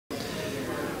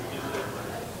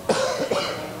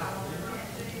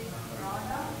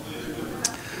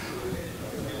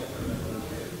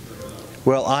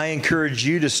Well, I encourage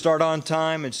you to start on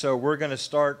time, and so we're going to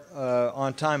start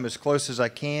on time as close as I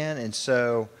can. And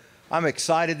so I'm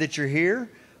excited that you're here.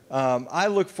 I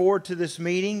look forward to this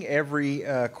meeting every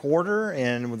quarter,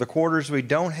 and with the quarters we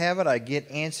don't have it, I get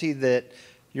antsy that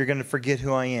you're going to forget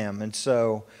who I am. And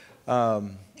so I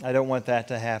don't want that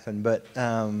to happen. But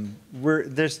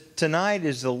tonight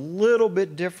is a little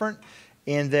bit different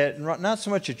in that not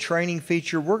so much a training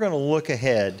feature. We're going to look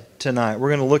ahead tonight. We're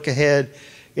going to look ahead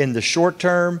in the short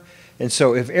term. And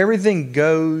so if everything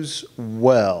goes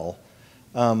well,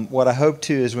 what I hope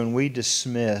to is when we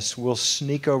dismiss, we'll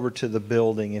sneak over to the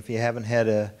building. If you haven't had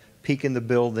a peek in the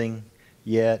building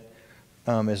yet,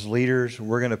 as leaders,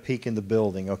 we're going to peek in the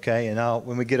building, okay? And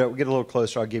when we get a little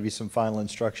closer, I'll give you some final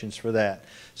instructions for that.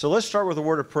 So let's start with a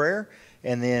word of prayer,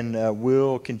 and then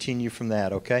we'll continue from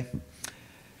that, okay?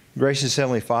 Gracious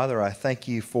Heavenly Father, I thank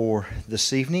you for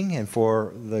this evening and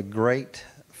for the great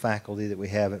faculty that we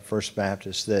have at First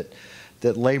Baptist that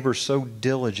labor so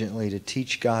diligently to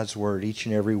teach God's Word each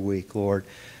and every week, Lord.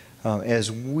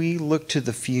 As we look to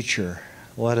the future,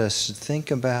 let us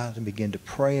think about and begin to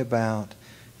pray about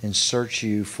and search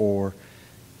you for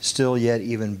still yet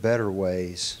even better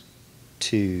ways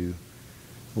to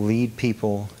lead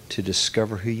people to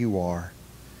discover who you are,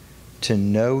 to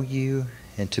know you,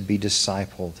 and to be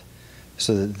discipled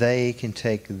so that they can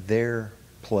take their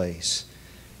place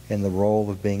in the role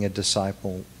of being a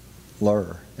discipler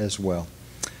as well.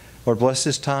 Lord, bless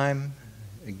this time.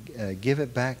 Give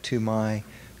it back to my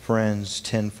friends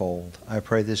tenfold. I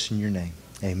pray this in your name.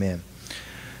 Amen.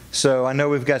 So I know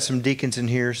we've got some deacons in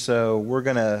here, so we're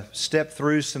going to step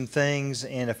through some things,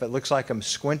 and if it looks like I'm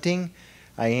squinting,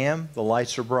 I am. The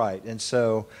lights are bright. And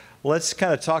so let's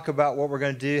kind of talk about what we're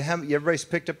going to do. Everybody's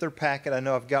picked up their packet. I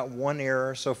know I've got one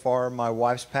error so far. My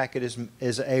wife's packet is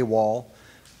AWOL.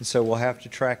 And so we'll have to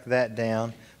track that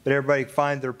down. But everybody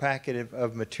find their packet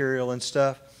of material and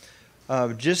stuff.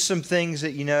 Just some things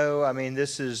that you know. I mean,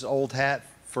 this is old hat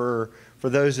for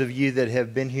those of you that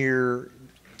have been here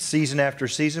season after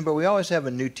season. But we always have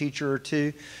a new teacher or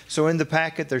two. So in the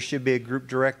packet, there should be a group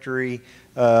directory.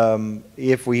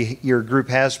 If your group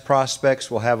has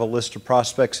prospects, we'll have a list of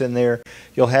prospects in there.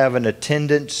 You'll have an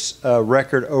attendance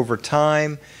record over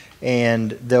time. And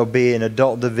there'll be an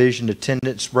adult division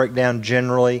attendance breakdown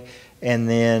generally. And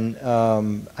then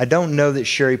I don't know that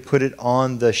Sherry put it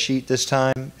on the sheet this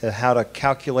time, how to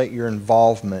calculate your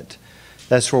involvement.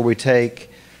 That's where we take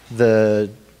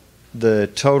the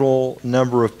total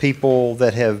number of people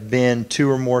that have been 2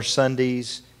 or more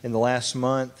Sundays in the last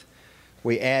month.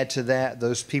 We add to that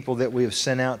those people that we have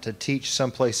sent out to teach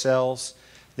someplace else.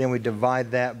 Then we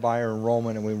divide that by our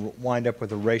enrollment, and we wind up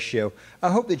with a ratio. I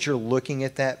hope that you're looking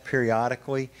at that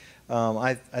periodically.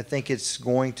 I think it's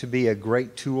going to be a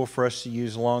great tool for us to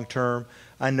use long term.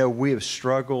 I know we have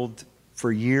struggled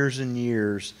for years and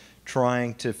years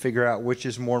trying to figure out which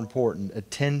is more important,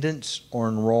 attendance or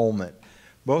enrollment.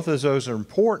 Both of those are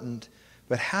important,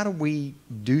 but how do we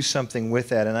do something with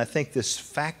that? And I think this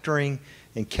factoring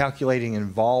and calculating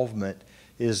involvement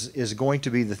is going to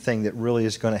be the thing that really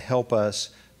is going to help us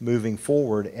moving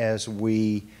forward as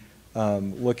we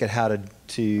look at how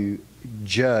to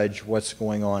judge what's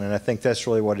going on. And I think that's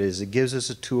really what it is. It gives us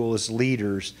a tool as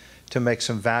leaders to make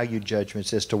some value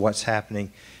judgments as to what's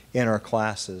happening in our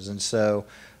classes. And so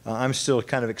I'm still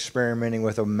kind of experimenting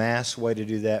with a mass way to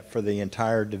do that for the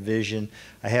entire division.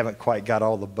 I haven't quite got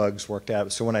all the bugs worked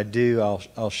out. So when I do,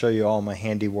 I'll show you all my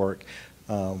handiwork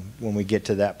when we get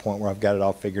to that point where I've got it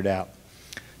all figured out.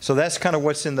 So that's kind of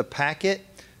what's in the packet.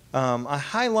 I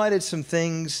highlighted some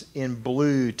things in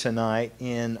blue tonight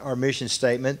in our mission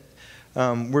statement.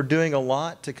 We're doing a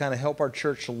lot to kind of help our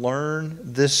church learn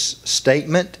this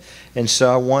statement. And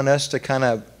so I want us to kind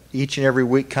of each and every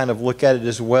week kind of look at it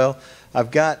as well.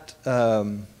 I've got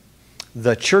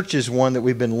the church's one that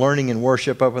we've been learning in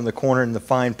worship up in the corner in the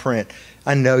fine print.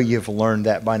 I know you've learned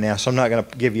that by now, so I'm not going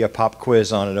to give you a pop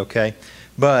quiz on it, okay?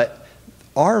 But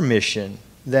our mission,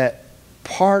 that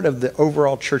part of the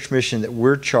overall church mission that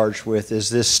we're charged with is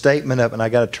this statement of, and I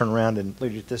got to turn around and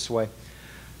lead it this way,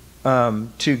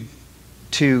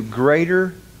 to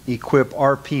greater equip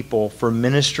our people for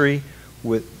ministry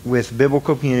with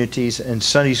biblical communities, and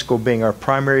Sunday school being our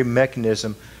primary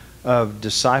mechanism of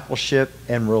discipleship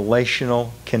and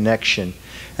relational connection.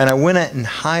 And I went out and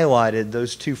highlighted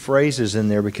those two phrases in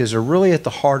there because they're really at the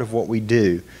heart of what we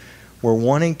do. We're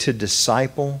wanting to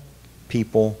disciple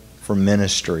people for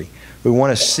ministry. We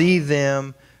want to see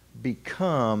them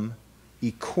become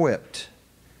equipped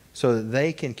so that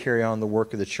they can carry on the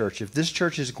work of the church. If this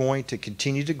church is going to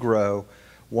continue to grow,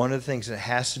 one of the things it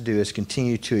has to do is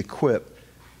continue to equip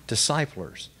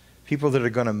disciplers. people that are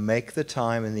going to make the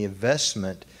time and the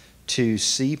investment to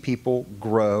see people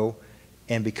grow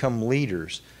and become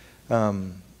leaders.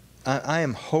 I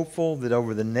am hopeful that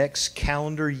over the next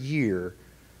calendar year,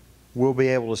 we'll be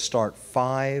able to start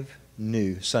 5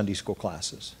 new Sunday school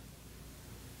classes.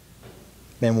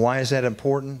 And why is that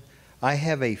important? I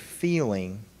have a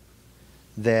feeling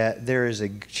that there is a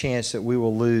chance that we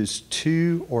will lose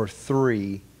 2 or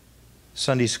 3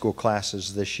 Sunday school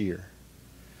classes this year.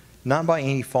 Not by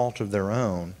any fault of their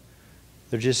own.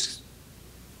 They're just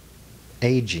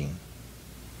aging.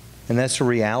 And that's a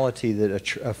reality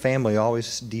that a family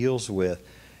always deals with.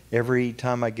 Every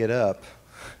time I get up,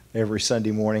 every Sunday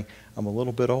morning, I'm a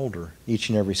little bit older each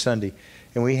and every Sunday.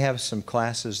 And we have some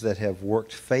classes that have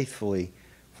worked faithfully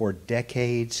for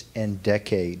decades and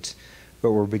decades.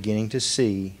 But we're beginning to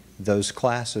see those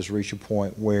classes reach a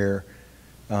point where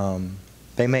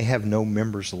they may have no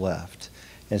members left.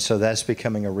 And so that's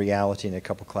becoming a reality in a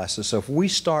couple classes. So if we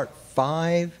start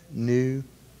 5 new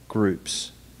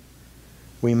groups,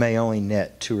 we may only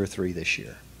net 2 or 3 this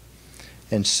year.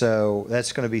 And so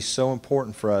that's going to be so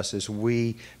important for us as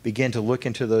we begin to look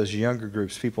into those younger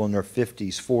groups, people in their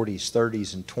 50s, 40s,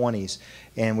 30s, and 20s,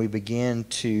 and we begin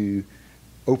to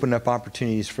open up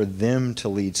opportunities for them to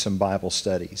lead some Bible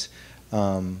studies.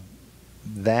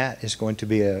 That is going to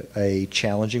be a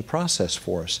challenging process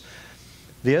for us.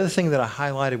 The other thing that I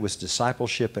highlighted was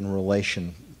discipleship and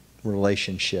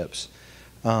relationships.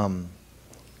 I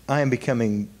am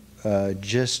becoming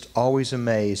just always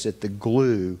amazed at the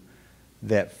glue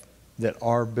that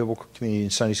our biblical community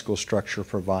and Sunday school structure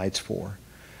provides for.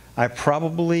 I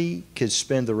probably could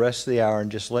spend the rest of the hour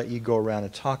and just let you go around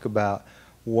and talk about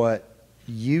what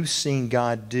you've seen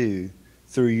God do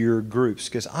through your groups,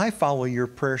 because I follow your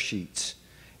prayer sheets,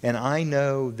 and I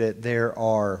know that there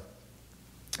are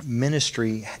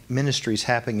ministries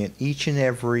happening in each and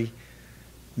every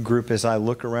group as I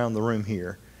look around the room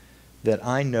here that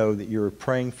I know that you're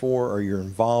praying for or you're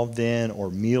involved in, or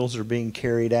meals are being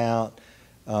carried out,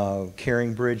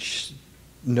 Caring Bridge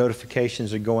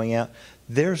notifications are going out.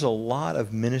 There's a lot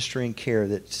of ministry and care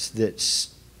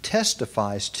that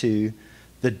testifies to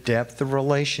the depth of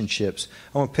relationships.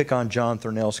 I want to pick on John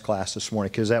Thornell's class this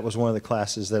morning because that was one of the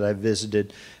classes that I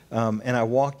visited. And I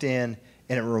walked in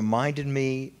and it reminded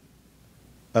me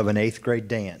of an 8th grade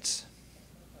dance.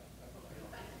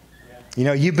 You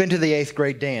know, you've been to the 8th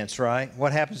grade dance, right?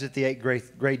 What happens at the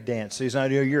 8th grade dance? So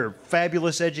you're a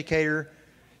fabulous educator.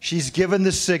 She's given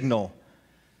the signal.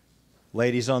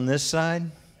 Ladies on this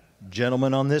side,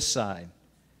 gentlemen on this side.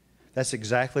 That's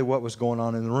exactly what was going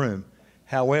on in the room.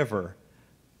 However,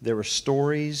 there were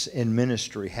stories in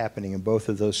ministry happening in both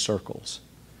of those circles.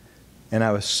 And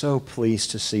I was so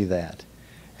pleased to see that.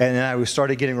 And then I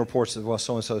started getting reports that, well,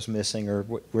 so-and-so is missing, or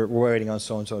we're waiting on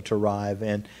so-and-so to arrive.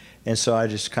 And so I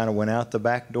just kind of went out the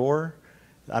back door.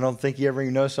 I don't think you ever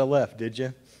noticed I left, did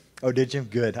you? Oh, did you?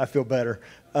 Good. I feel better.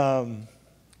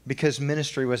 Because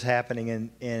ministry was happening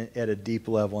at a deep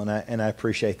level, and I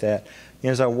appreciate that. You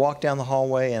know, as I walk down the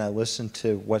hallway and I listen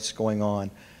to what's going on,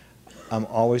 I'm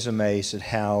always amazed at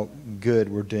how good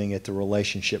we're doing at the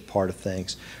relationship part of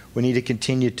things. We need to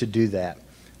continue to do that.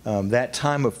 That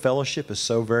time of fellowship is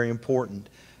so very important,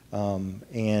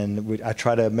 and I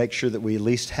try to make sure that we at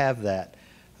least have that,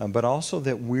 but also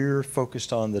that we're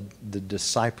focused on the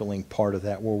discipling part of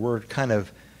that, where we're kind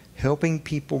of helping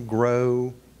people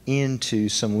grow into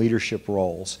some leadership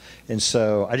roles. And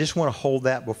so I just want to hold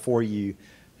that before you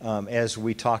as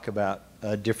we talk about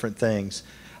different things.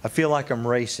 I feel like I'm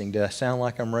racing. Do I sound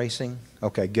like I'm racing?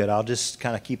 Okay, good. I'll just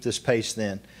kind of keep this pace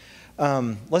then.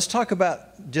 Let's talk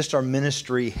about just our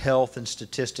ministry health and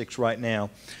statistics right now.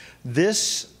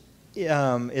 This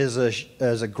is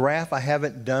a graph I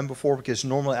haven't done before because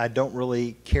normally I don't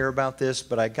really care about this,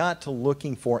 but I got to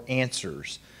looking for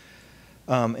answers.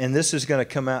 And this is going to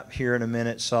come out here in a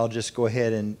minute, so I'll just go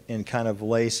ahead and kind of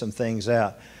lay some things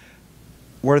out.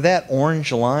 Where that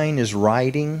orange line is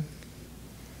riding,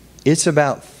 it's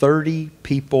about 30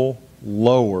 people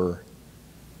lower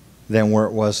than where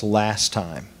it was last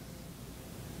time.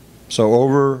 So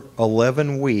over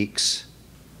 11 weeks,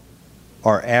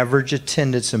 our average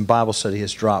attendance in Bible study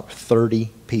has dropped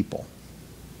 30 people.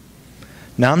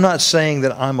 Now, I'm not saying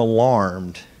that I'm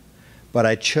alarmed, but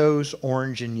I chose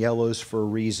orange and yellows for a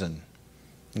reason.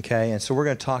 Okay, and so we're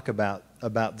going to talk about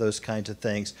those kinds of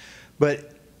things.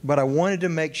 But I wanted to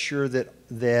make sure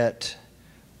that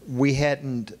we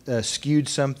hadn't skewed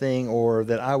something, or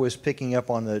that I was picking up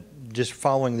on just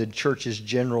following the church's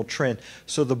general trend.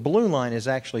 So the blue line is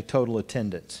actually total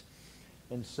attendance.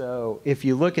 And so if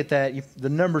you look at that, the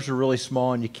numbers are really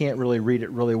small and you can't really read it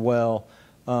really well.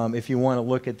 If you want to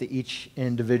look at each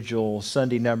individual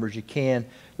Sunday numbers, you can.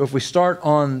 But if we start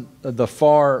on the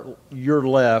far, your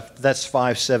left, that's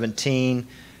 517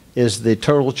 is the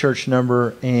total church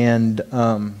number, and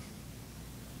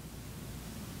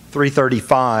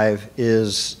 335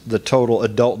 is the total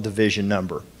adult division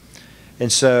number.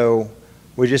 And so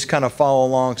we just kind of follow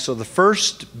along. So the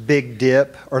first big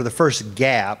dip, or the first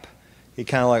gap, you're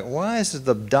kind of like, why is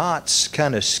the dots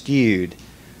kind of skewed?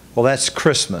 Well, that's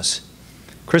Christmas.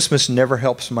 Christmas never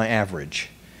helps my average.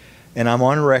 And I'm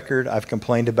on record. I've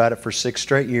complained about it for 6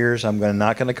 straight years. I'm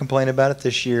not going to complain about it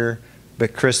this year,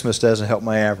 but Christmas doesn't help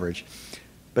my average.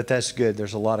 But that's good.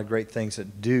 There's a lot of great things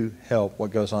that do help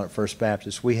what goes on at First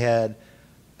Baptist. We had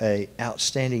an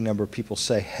outstanding number of people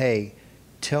say, hey,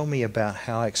 tell me about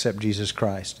how I accept Jesus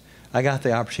Christ. I got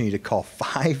the opportunity to call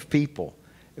 5 people.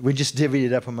 We just divvied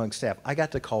it up among staff. I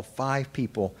got to call 5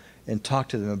 people and talk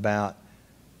to them about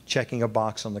checking a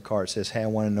box on the card that says, hey, I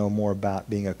want to know more about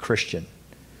being a Christian.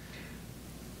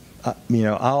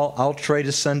 I'll trade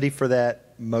a Sunday for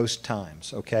that most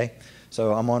times, okay?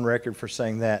 So I'm on record for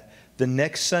saying that. The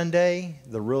next Sunday,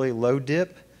 the really low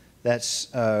dip,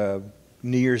 that's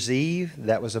New Year's Eve.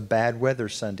 That was a bad weather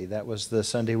Sunday. That was the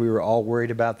Sunday we were all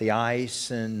worried about the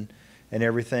ice and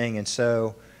everything. And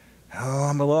so,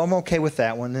 I'm okay with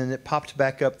that one. And it popped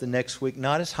back up the next week,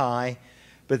 not as high.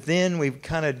 But then we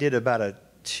kind of did about a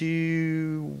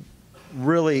 2,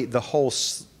 really the whole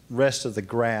rest of the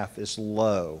graph is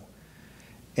low.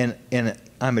 And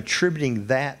I'm attributing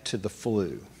that to the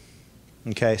flu,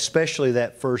 okay, especially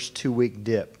that first 2-week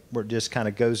dip where it just kind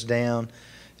of goes down.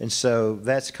 And so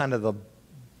that's kind of the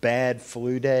bad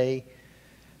flu day.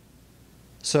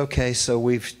 So, okay, so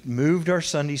we've moved our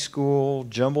Sunday school,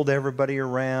 jumbled everybody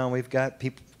around. We've got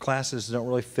classes that don't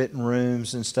really fit in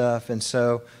rooms and stuff. And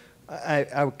so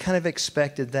I kind of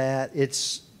expected that.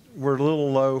 We're a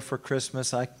little low for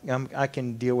Christmas. I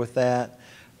can deal with that.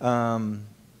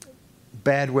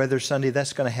 Bad weather Sunday,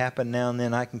 that's going to happen now and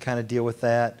then. I can kind of deal with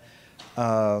that.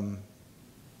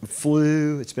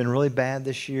 Flu, it's been really bad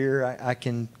this year. I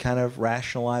can kind of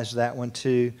rationalize that one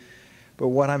too. But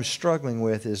what I'm struggling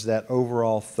with is that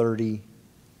overall 30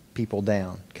 people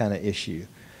down kind of issue.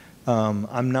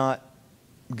 I'm not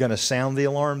going to sound the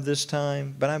alarm this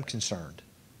time, but I'm concerned.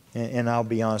 And I'll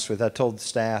be honest with you. I told the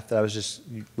staff that I was just,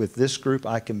 with this group,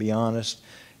 I can be honest.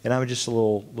 And I'm just a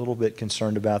little bit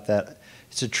concerned about that.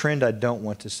 It's a trend I don't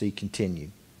want to see continue.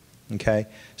 Okay?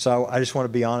 So I just want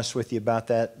to be honest with you about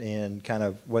that and kind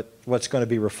of what's going to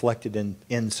be reflected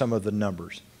in some of the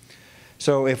numbers.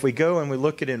 So if we go and we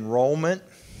look at enrollment,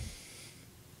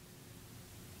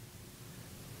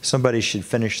 somebody should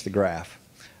finish the graph.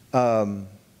 There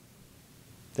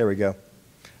we go.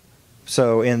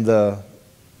 So in the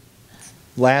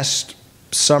last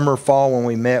summer, fall when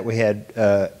we met, we had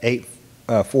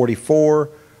 844.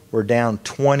 We're down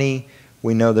 20.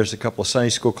 We know there's a couple of Sunday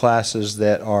school classes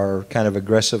that are kind of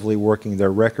aggressively working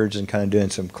their records and kind of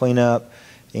doing some cleanup.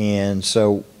 And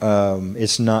so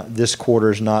this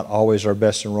quarter is not always our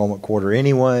best enrollment quarter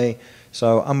anyway.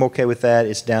 So I'm okay with that.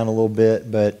 It's down a little bit,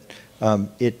 but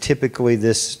typically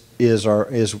this is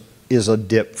a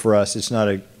dip for us. It's not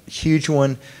a huge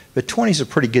one, but 20 is a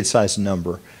pretty good sized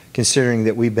number considering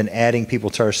that we've been adding people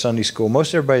to our Sunday school.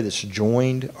 Most everybody that's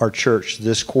joined our church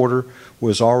this quarter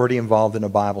was already involved in a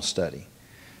Bible study.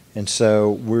 And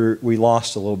so we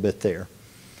lost a little bit there.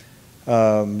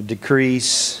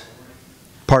 Decrease.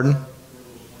 Pardon?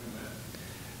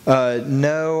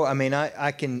 No, I mean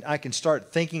I can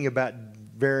start thinking about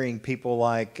varying people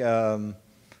like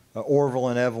Orville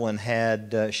and Evelyn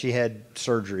she had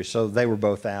surgery, so they were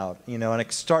both out. And I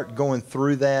can start going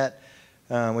through that.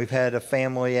 We've had a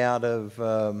family out of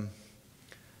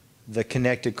the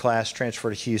connected class transfer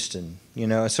to Houston,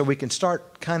 so we can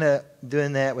start kind of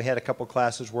doing that. We had a couple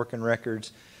classes working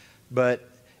records, but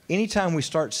anytime we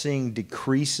start seeing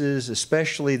decreases,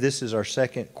 especially this is our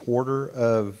second quarter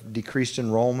of decreased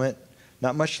enrollment,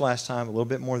 not much last time, a little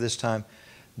bit more this time,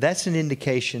 that's an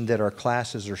indication that our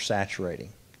classes are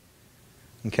saturating.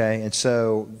 Okay, and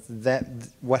so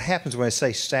what happens when I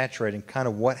say saturating, kind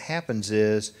of what happens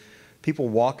is people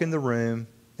walk in the room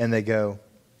and they go,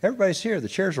 everybody's here, the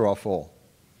chairs are all full.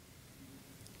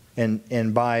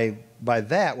 And by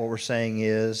that, what we're saying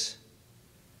is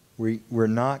we're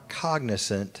not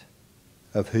cognizant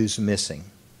of who's missing.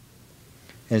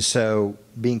 And so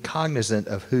being cognizant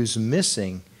of who's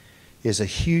missing is a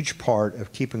huge part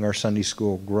of keeping our Sunday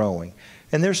school growing.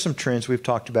 And there's some trends we've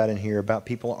talked about in here about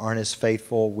people aren't as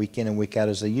faithful week in and week out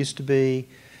as they used to be.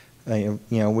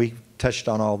 We touched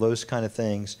on all those kind of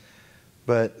things.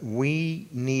 But we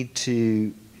need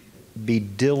to be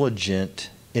diligent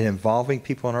in involving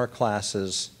people in our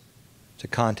classes to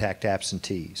contact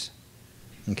absentees.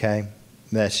 Okay?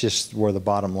 That's just where the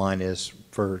bottom line is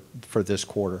for this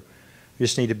quarter. We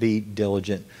just need to be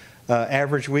diligent.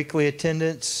 Average weekly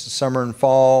attendance, summer and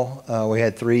fall, we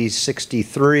had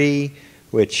 363,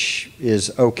 which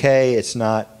is okay. It's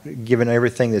not, given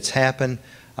everything that's happened,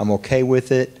 I'm okay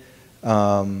with it.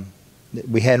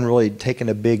 We hadn't really taken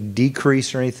a big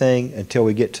decrease or anything until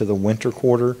we get to the winter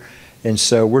quarter. And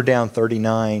so we're down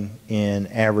 39 in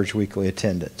average weekly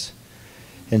attendance.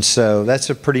 And so that's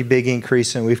a pretty big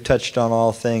increase, and we've touched on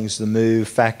all things. The move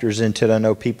factors into it. I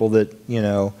know people that, you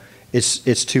know,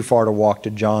 it's too far to walk to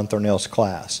John Thornell's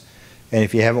class. And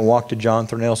if you haven't walked to John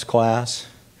Thornell's class,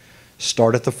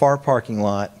 start at the far parking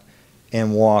lot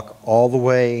and walk all the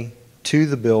way to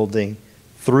the building,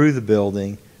 through the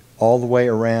building, all the way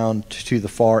around to the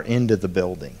far end of the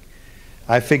building.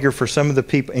 I figure for some of the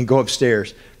people, and go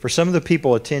upstairs, for some of the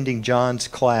people attending John's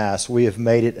class, we have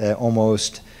made it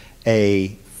almost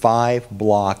a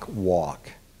 5-block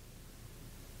walk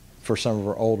for some of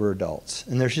our older adults.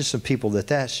 And there's just some people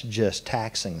that's just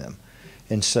taxing them.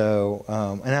 And so,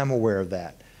 and I'm aware of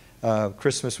that.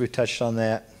 Christmas, we touched on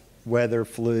that. Weather,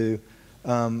 flu.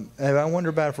 And I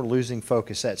wonder about if we're losing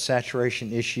focus. That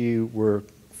saturation issue, we're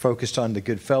focused on the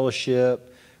good fellowship.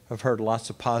 I've heard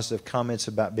lots of positive comments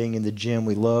about being in the gym.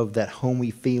 We love that homey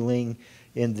feeling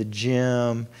in the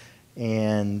gym.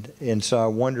 And so I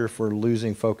wonder if we're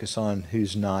losing focus on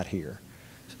who's not here.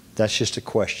 That's just a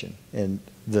question. And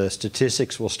the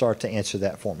statistics will start to answer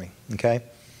that for me. Okay?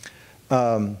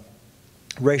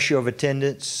 Ratio of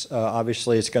attendance,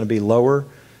 obviously it's going to be lower.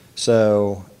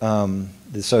 So,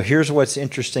 so here's what's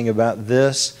interesting about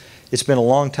this. It's been a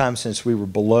long time since we were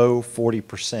below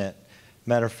 40%.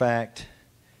 Matter of fact,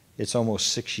 it's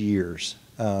almost 6 years.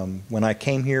 When I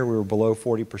came here, we were below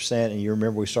 40%, and you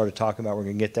remember we started talking about we're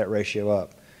going to get that ratio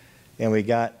up. And we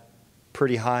got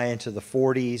pretty high into the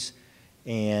 40s,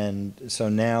 and so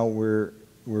now we're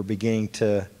beginning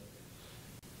to,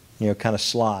 you know, kind of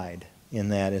slide in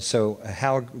that. And so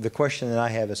the question that I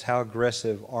have is, how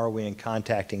aggressive are we in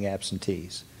contacting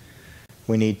absentees?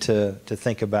 We need to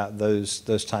think about those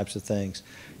types of things.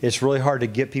 It's really hard to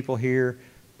get people here,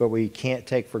 but we can't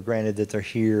take for granted that they're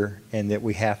here and that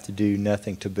we have to do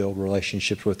nothing to build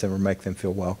relationships with them or make them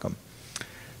feel welcome.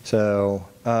 So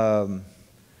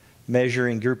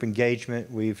measuring group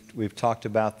engagement, we've talked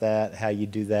about that, how you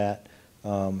do that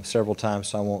several times,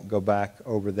 so I won't go back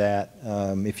over that.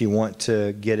 If you want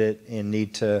to get it and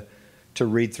need to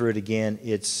read through it again,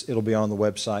 it'll be on the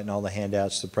website and all the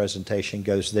handouts. The presentation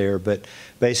goes there. But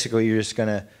basically, you're just going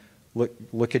to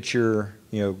look at your,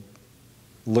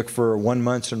 look for 1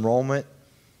 month's enrollment,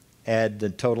 add the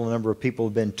total number of people who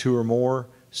have been 2 or more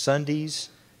Sundays,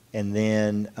 and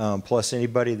then plus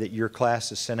anybody that your class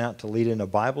has sent out to lead in a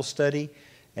Bible study,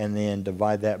 and then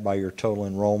divide that by your total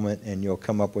enrollment, and you'll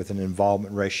come up with an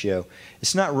involvement ratio.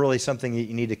 It's not really something that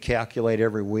you need to calculate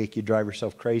every week. You drive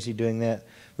yourself crazy doing that.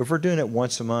 But if we're doing it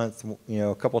once a month,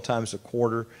 a couple times a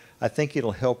quarter, I think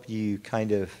it'll help you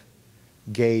kind of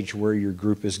gauge where your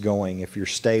group is going. If you're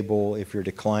stable, if you're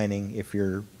declining, if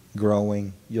you're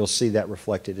growing, you'll see that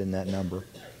reflected in that number.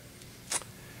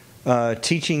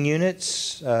 Teaching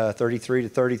units, 33 to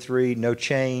 33, no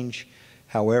change.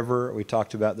 However, we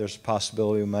talked about there's a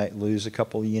possibility we might lose a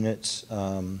couple of units.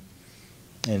 And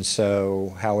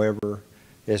so, however,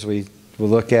 as we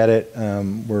look at it,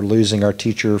 we're losing our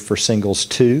teacher for Singles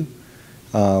 2.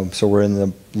 So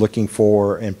we're looking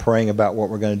for and praying about what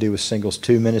we're going to do with Singles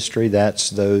 2 ministry. That's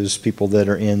those people that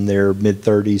are in their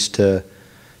mid-30s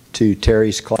to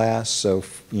Terry's class. So,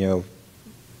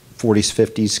 40s,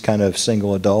 50s kind of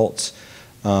single adults.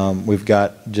 We've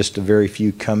got just a very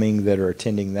few coming that are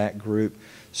attending that group.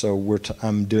 So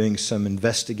I'm doing some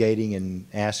investigating and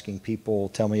asking people,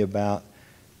 tell me about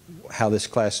how this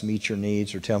class meets your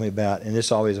needs, or tell me about, and this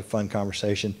is always a fun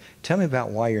conversation, tell me about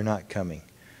why you're not coming.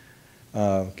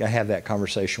 I have that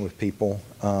conversation with people.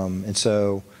 And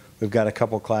so we've got a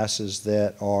couple classes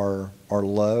that are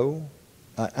low.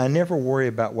 I never worry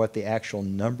about what the actual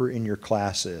number in your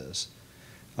class is.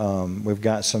 We've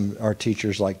got our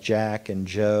teachers like Jack and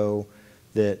Joe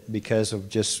that because of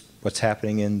just what's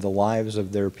happening in the lives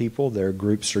of their people, their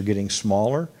groups are getting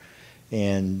smaller.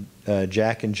 And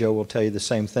Jack and Joe will tell you the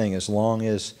same thing. As long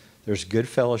as there's good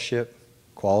fellowship,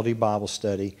 quality Bible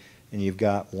study, and you've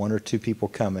got 1 or 2 people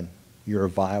coming, you're a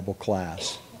viable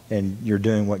class, and you're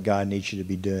doing what God needs you to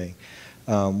be doing.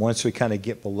 Once we kind of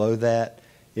get below that,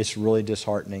 it's really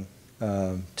disheartening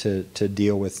to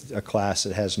deal with a class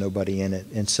that has nobody in it.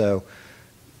 And so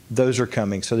those are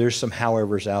coming. So there's some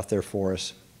howevers out there for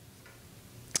us.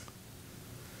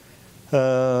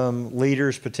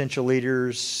 Leaders, potential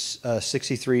leaders,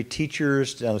 63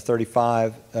 teachers down to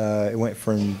 35. It went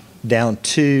from down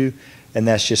 2, and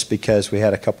that's just because we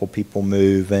had a couple people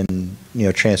move and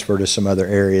transfer to some other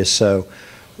areas. So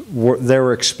they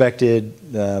were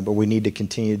expected, but we need to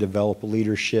continue to develop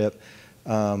leadership.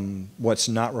 What's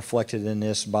not reflected in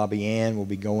this, Bobby Ann will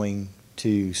be going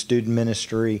to student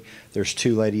ministry. There's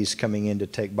 2 ladies coming in to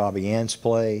take Bobby Ann's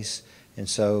place. And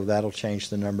so that'll change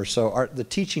the number. So the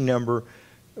teaching number,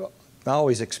 I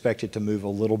always expect it to move a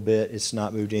little bit. It's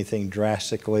not moved anything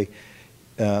drastically.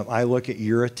 I look at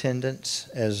your attendance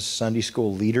as Sunday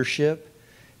school leadership,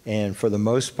 and for the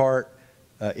most part,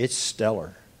 it's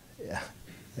stellar. Yeah,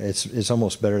 it's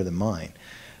almost better than mine,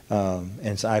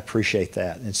 and so I appreciate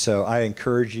that. And so I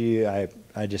encourage you. I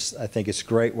think it's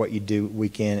great what you do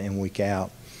week in and week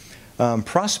out.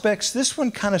 Prospects. This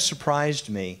one kind of surprised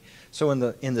me. So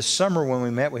in the summer when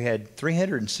we met, we had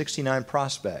 369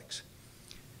 prospects.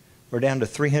 We're down to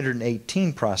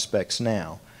 318 prospects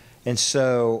now. And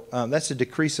so that's a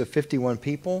decrease of 51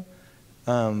 people.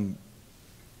 There's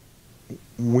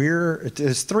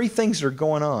 3 things that are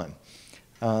going on.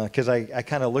 Because I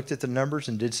kind of looked at the numbers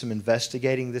and did some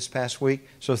investigating this past week.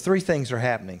 So 3 things are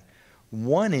happening.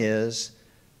 One is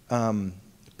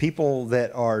people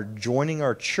that are joining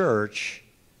our church,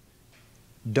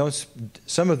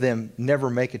 some of them never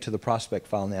make it to the prospect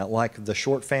file now. Like the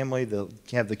Short family, you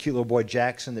have the cute little boy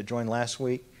Jackson that joined last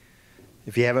week.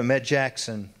 If you haven't met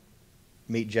Jackson,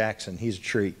 meet Jackson. He's a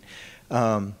treat.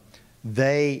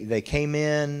 They came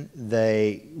in,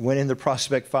 they went in the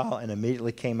prospect file and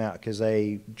immediately came out because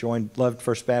they loved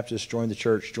First Baptist, joined the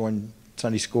church, joined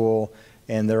Sunday school,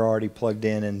 and they're already plugged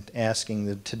in and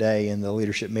asking today in the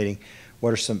leadership meeting,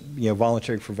 what are some,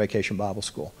 volunteering for Vacation Bible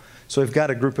School. So we've got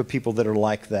a group of people that are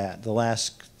like that. The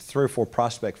last 3 or 4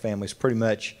 prospect families pretty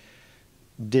much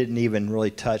didn't even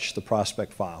really touch the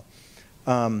prospect file.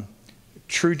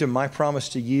 True to my promise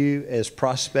to you, as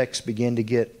prospects begin to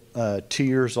get 2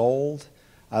 years old,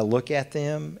 I look at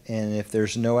them, and if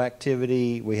there's no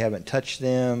activity, we haven't touched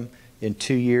them in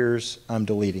 2 years, I'm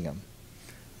deleting them.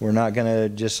 We're not going to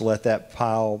just let that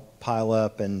pile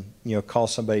up and call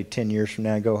somebody 10 years from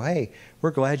now and go, hey,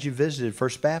 we're glad you visited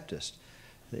First Baptist.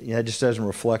 It just doesn't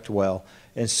reflect well.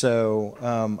 And so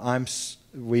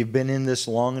we've been in this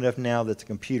long enough now that the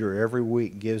computer every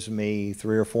week gives me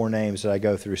 3 or 4 names that I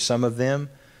go through. Some of them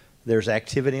there's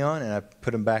activity on, and I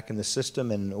put them back in the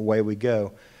system, and away we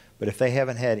go. But if they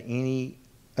haven't had any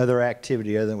other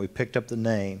activity other than we picked up the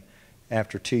name,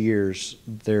 after 2 years,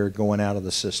 they're going out of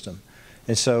the system.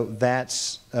 And so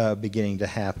that's beginning to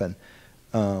happen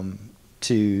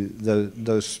to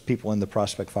those people in the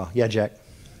prospect file. Yeah, Jack?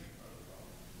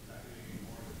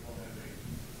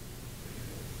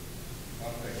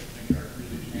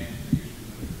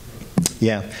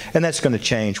 Yeah, and that's going to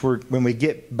change. When we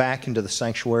get back into the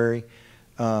sanctuary,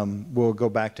 we'll go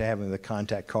back to having the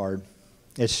contact card.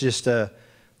 It's just and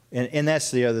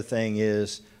that's the other thing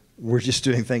is we're just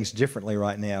doing things differently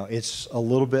right now. It's a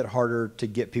little bit harder to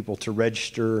get people to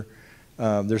register.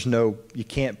 You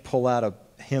can't pull out a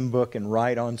hymn book and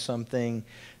write on something.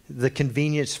 The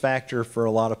convenience factor for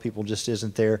a lot of people just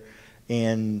isn't there.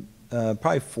 And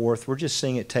probably 4th, we're just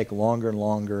seeing it take longer and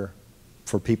longer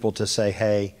for people to say,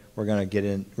 hey, we're going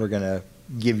to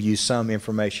give you some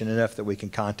information enough that we can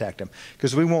contact them.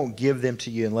 Because we won't give them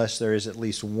to you unless there is at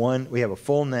least one, we have a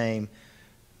full name,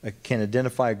 can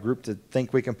identify a group that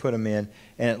think we can put them in,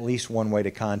 and at least one way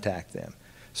to contact them.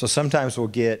 So sometimes we'll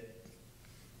get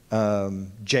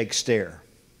Jake Stair.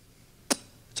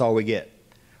 That's all we get.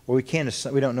 Well,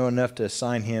 we don't know enough to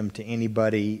assign him to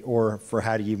anybody or for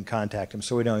how to even contact him,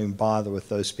 so we don't even bother with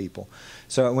those people.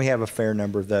 So we have a fair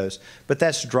number of those. But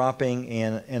that's dropping,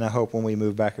 and I hope when we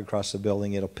move back across the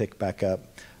building it'll pick back up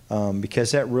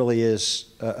because that really is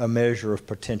a measure of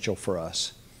potential for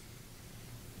us.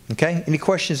 Okay? Any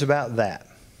questions about that?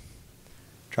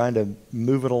 Trying to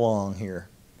move it along here.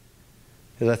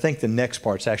 Because I think the next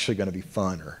part's actually going to be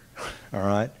funner. All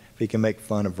right? If you can make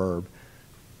fun a verb.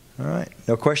 All right.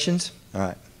 No questions? All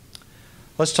right.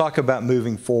 Let's talk about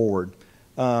moving forward.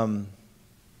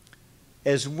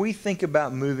 As we think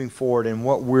about moving forward and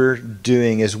what we're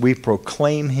doing as we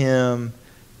proclaim Him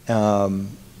to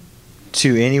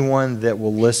anyone that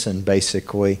will listen,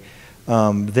 basically,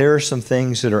 there are some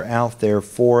things that are out there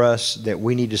for us that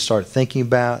we need to start thinking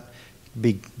about,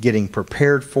 be getting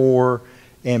prepared for,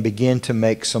 and begin to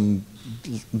make some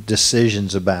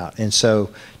decisions about. And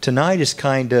so tonight is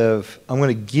I'm going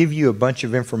to give you a bunch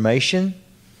of information,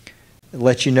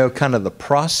 let you know kind of the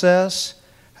process,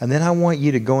 and then I want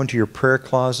you to go into your prayer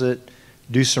closet,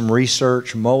 do some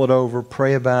research, mull it over,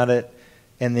 pray about it,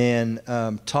 and then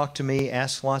talk to me,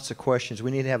 ask lots of questions.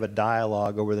 We need to have a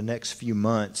dialogue over the next few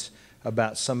months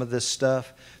about some of this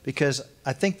stuff, because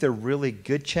I think they're really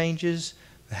good changes.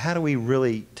 How do we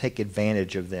really take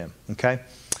advantage of them? Okay?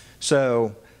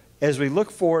 So as we look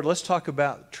forward, let's talk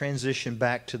about transition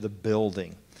back to the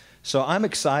building. So I'm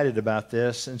excited about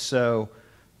this, and so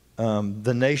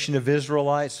the nation of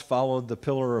Israelites followed the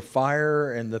pillar of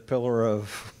fire and the pillar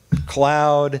of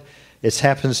cloud. It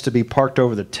happens to be parked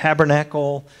over the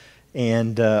tabernacle,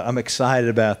 and I'm excited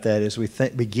about that as we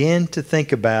begin to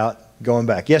think about going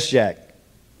back. Yes, Jack?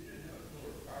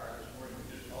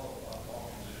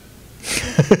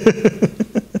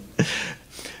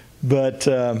 But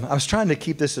I was trying to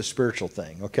keep this a spiritual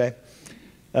thing, okay?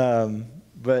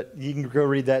 But you can go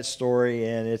read that story,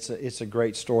 and it's a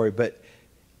great story. But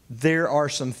there are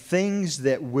some things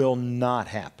that will not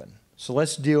happen. So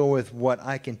let's deal with what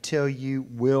I can tell you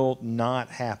will not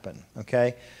happen,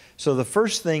 okay? So the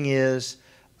first thing is,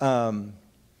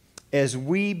 as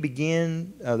we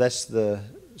begin, that's the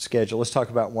schedule. Let's talk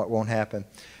about what won't happen.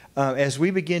 As we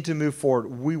begin to move forward,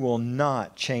 we will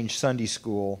not change Sunday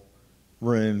school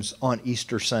rooms on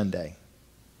Easter Sunday.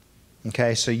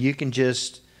 Okay, so you can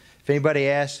just, if anybody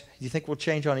asks, do you think we'll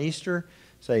change on Easter?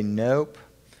 Say, nope,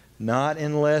 not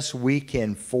unless we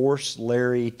can force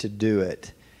Larry to do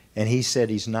it. And he said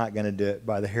he's not going to do it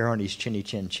by the hair on his chinny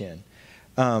chin chin.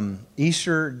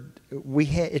 Easter,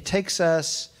 it takes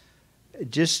us,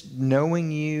 just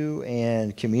knowing you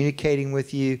and communicating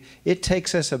with you, it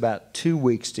takes us about 2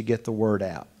 weeks to get the word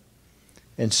out.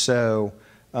 And so,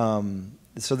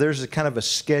 so there's a kind of a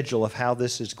schedule of how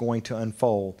this is going to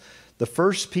unfold. The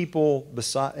first people,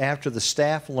 after the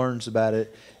staff learns about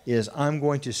it, is I'm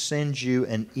going to send you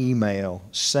an email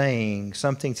saying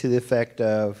something to the effect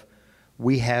of,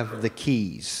 we have the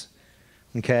keys,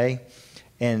 okay?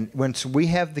 And once we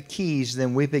have the keys,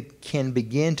 then we can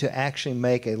begin to actually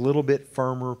make a little bit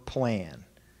firmer plan,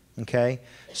 okay?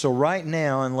 So right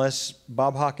now, unless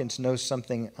Bob Hawkins knows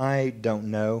something I don't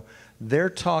know,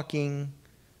 they're talking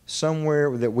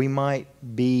somewhere that we might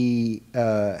be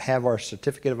have our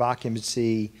certificate of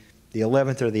occupancy the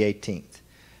 11th or the 18th.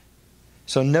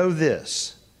 So know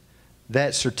this,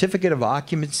 that certificate of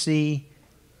occupancy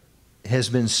has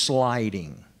been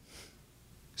sliding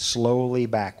slowly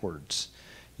backwards.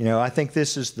 You know, I think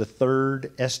this is the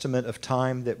third estimate of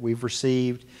time that we've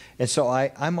received. And so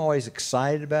I'm always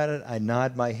excited about it. I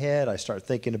nod my head. I start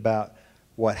thinking about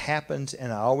what happens.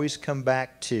 And I always come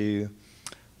back to,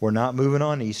 we're not moving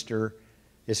on Easter.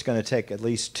 It's going to take at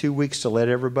least 2 weeks to let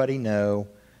everybody know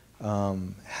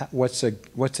what's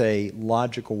a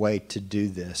logical way to do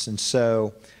this. And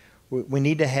so we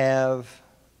need to have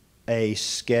a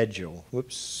schedule.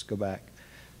 Whoops, go back.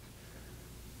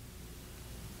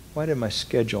 Why did my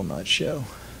schedule not show?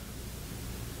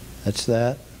 That's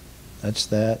that. That's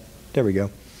that. There we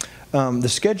go. The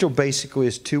schedule basically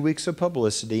is 2 weeks of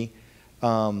publicity,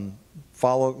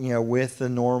 follow, with the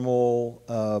normal,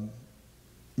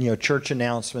 church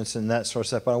announcements and that sort of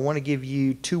stuff. But I want to give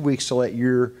you 2 weeks to let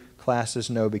your classes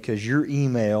know, because your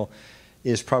email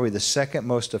is probably the second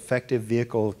most effective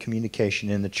vehicle of communication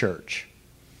in the church.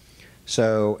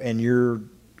 So, and you're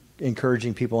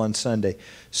encouraging people on Sunday.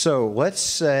 So let's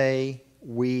say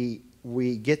we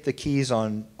get the keys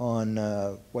on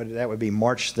what that would be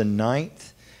March the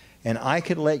 9th, and I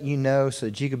could let you know so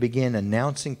that you could begin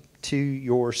announcing to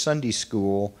your Sunday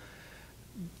school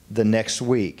the next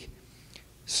week.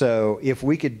 So if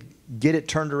we could get it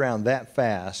turned around that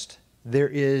fast, there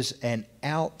is an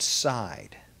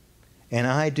outside, and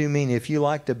I do mean if you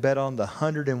like to bet on the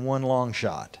 101 long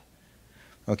shot,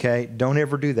 okay, don't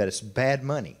ever do that. It's bad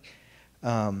money.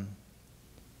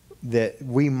 That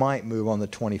we might move on the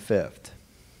 25th.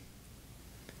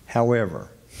 However,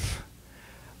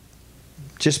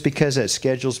 just because that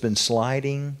schedule's been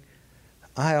sliding,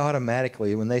 I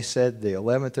automatically, when they said the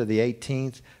 11th or the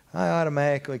 18th, I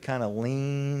automatically kind of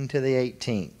lean to the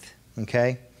 18th,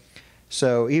 okay?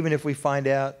 So even if we find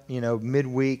out,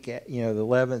 midweek, the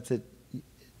 11th,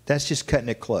 that's just cutting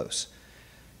it close.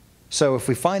 So if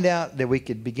we find out that we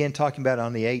could begin talking about it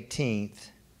on the 18th,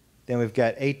 then we've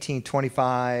got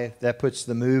 1825. That puts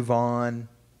the move on.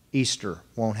 Easter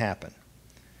won't happen.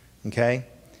 Okay?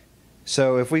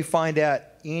 So if we find out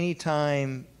any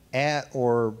time at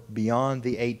or beyond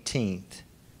the 18th,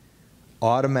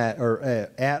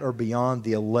 at or beyond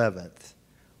the 11th,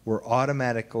 we're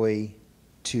automatically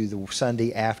to the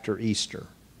Sunday after Easter.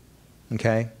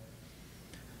 Okay?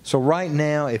 So right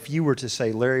now, if you were to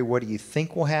say, Larry, what do you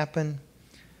think will happen?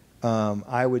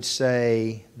 I would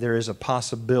say there is a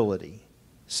possibility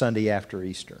Sunday after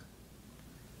Easter,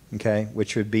 okay,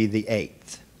 which would be the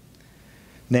 8th.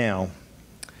 Now,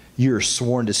 You're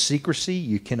sworn to secrecy.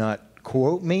 You cannot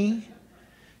quote me.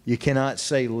 You cannot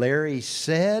say Larry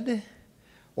said,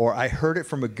 or I heard it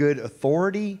from a good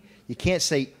authority. You can't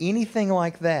say anything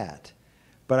like that.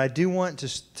 But I do want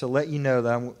to let you know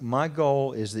that my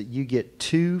goal is that you get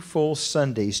 2 full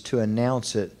Sundays to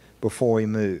announce it before we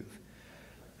move.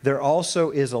 There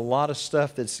also is a lot of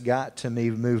stuff that's got to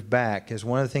be moved back, because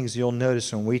one of the things you'll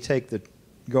notice when we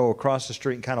go across the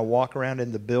street and kind of walk around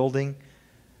in the building,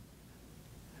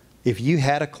 if you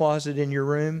had a closet in your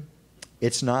room,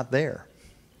 it's not there.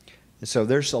 And so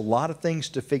there's a lot of things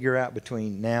to figure out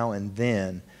between now and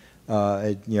then.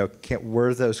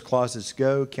 Where those closets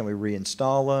go? Can we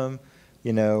reinstall them?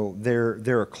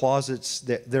 There are closets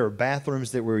there are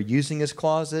bathrooms that we're using as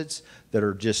closets that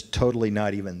are just totally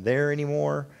not even there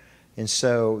anymore. And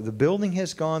so the building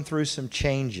has gone through some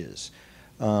changes.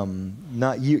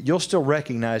 You'll still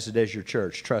recognize it as your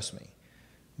church, trust me.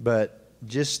 But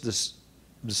just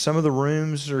some of the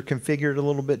rooms are configured a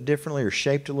little bit differently or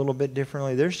shaped a little bit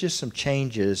differently. There's just some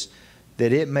changes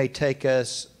that it may take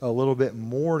us a little bit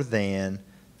more than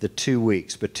the 2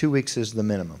 weeks, but 2 weeks is the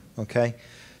minimum, okay?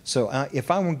 So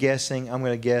if I'm guessing, I'm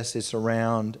going to guess it's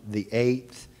around the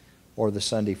 8th or the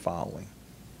Sunday following.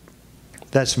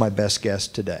 That's my best guess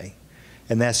today.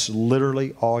 And that's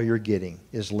literally all you're getting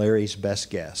is Larry's best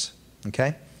guess,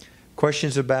 okay?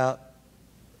 Questions about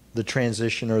the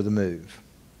transition or the move?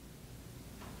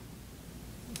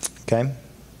 Okay,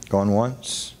 going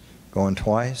once, going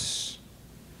twice.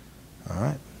 All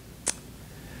right.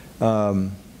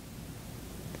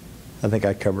 I think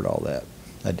I covered all that.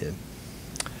 I did.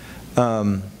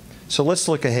 So let's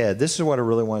look ahead. This is what I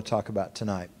really want to talk about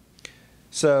tonight.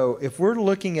 So if we're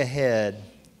looking ahead,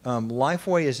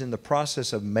 Lifeway is in the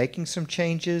process of making some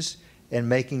changes and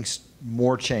making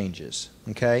more changes,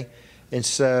 okay? And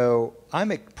so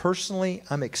I'm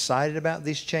excited about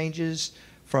these changes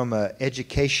from a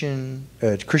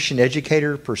Christian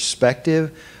educator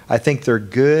perspective. I think they're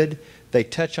good. They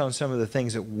touch on some of the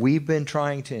things that we've been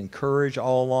trying to encourage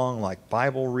all along, like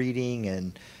Bible reading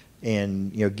and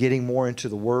getting more into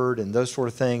the Word and those sort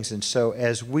of things. And so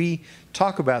as we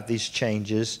talk about these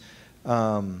changes,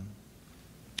 kind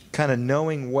of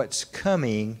knowing what's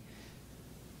coming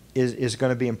is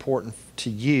going to be important to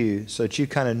you, so that you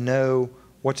kind of know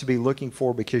what to be looking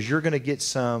for, because you're going to get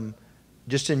some,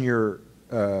 just in your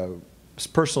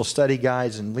personal study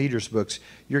guides and leaders books,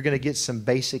 you're going to get some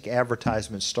basic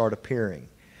advertisements start appearing.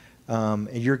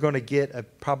 And you're going to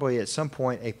get probably at some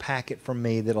point a packet from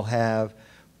me that'll have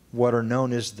what are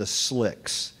known as the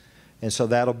slicks. And so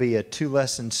that'll be a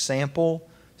 2-lesson sample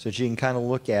so that you can kind of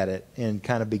look at it and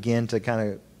kind of begin to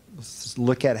kind of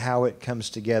look at how it comes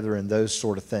together and those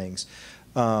sort of things.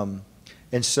 And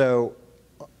so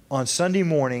on Sunday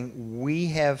morning, we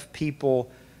have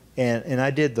people, and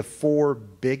I did the 4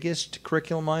 biggest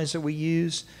curriculum lines that we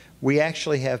use. We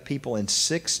actually have people in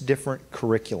 6 different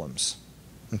curriculums,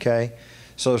 okay?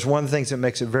 So it's one of the things that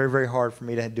makes it very, very hard for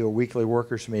me to do a weekly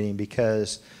workers meeting,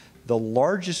 because the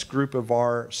largest group of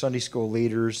our Sunday school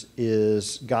leaders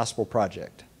is Gospel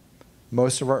Project.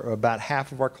 About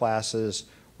half of our classes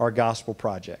are Gospel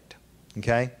Project,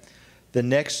 okay? The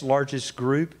next largest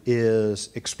group is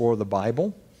Explore the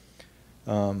Bible.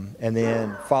 And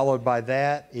then followed by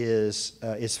that is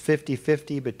it's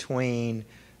 50-50 between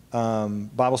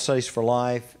Bible Studies for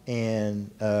Life and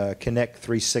Connect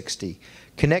 360.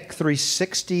 Connect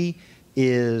 360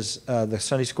 is the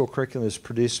Sunday school curriculum is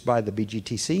produced by the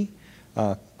BGTC.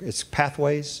 It's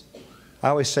Pathways. I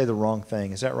always say the wrong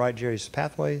thing. Is that right, Jerry? Is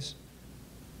Pathways?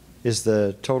 Is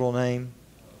the total name?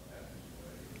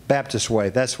 Baptist Way.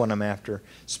 That's what I'm after.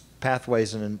 It's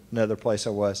Pathways in another place I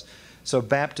was. So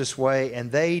Baptist Way,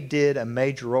 and they did a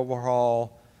major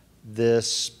overhaul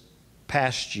this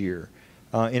past year.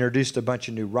 Introduced a bunch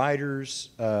of new writers,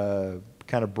 kind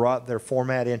of brought their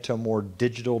format into a more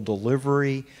digital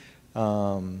delivery,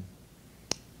 put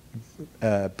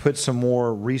some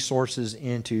more resources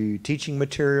into teaching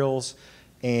materials,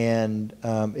 and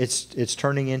it's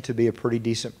turning into be a pretty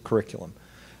decent curriculum.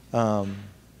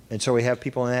 And so we have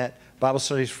people in that. Bible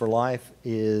Studies for Life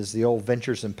is the old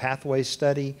Ventures and Pathways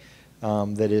study.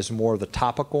 That is more of the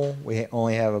topical. We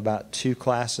only have about 2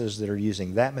 classes that are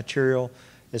using that material.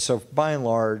 And so by and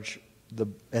large,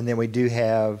 and then we do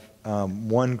have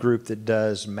one group that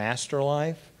does Master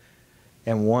Life,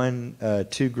 and one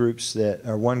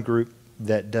group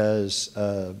that does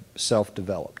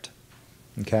self-developed.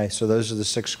 Okay, so those are the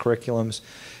 6 curriculums.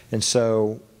 And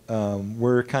so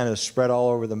we're kind of spread all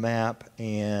over the map,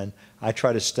 and I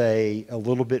try to stay a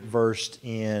little bit versed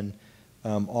in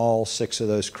all 6 of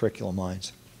those curriculum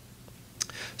lines.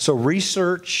 So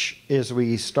research, as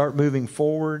we start moving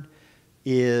forward,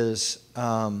 is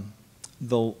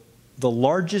the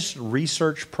largest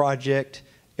research project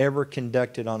ever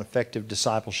conducted on effective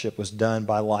discipleship was done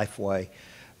by Lifeway.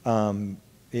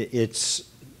 It's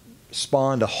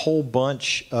spawned a whole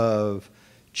bunch of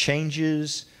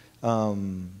changes.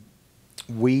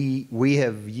 We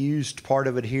have used part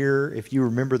of it here. If you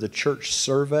remember the church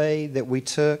survey that we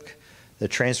took, the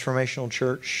transformational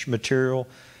church material,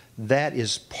 that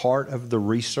is part of the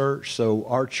research. So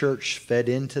our church fed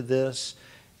into this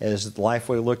as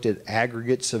Lifeway looked at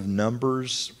aggregates of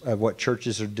numbers of what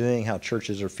churches are doing, how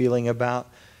churches are feeling about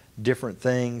different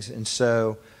things. And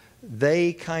so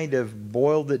they kind of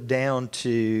boiled it down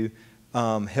to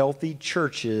healthy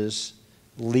churches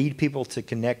lead people to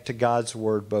connect to God's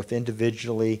Word both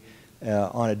individually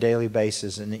on a daily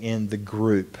basis and in the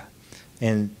group.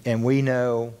 And we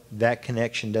know that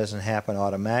connection doesn't happen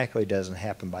automatically, doesn't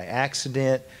happen by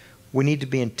accident. We need to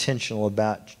be intentional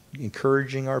about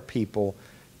encouraging our people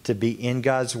to be in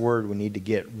God's Word. We need to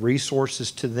get resources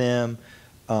to them,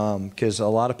 because a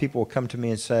lot of people will come to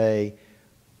me and say,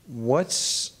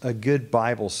 what's a good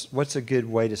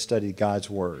way to study God's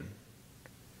Word?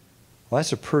 Well,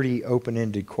 that's a pretty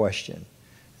open-ended question.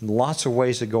 And lots of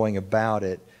ways of going about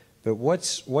it, but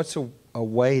what's a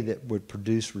way that would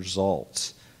produce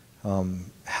results?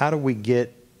 How do we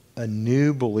get a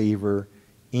new believer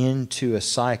into a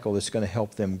cycle that's going to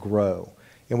help them grow?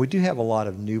 And we do have a lot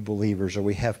of new believers, or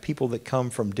we have people that come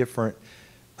from different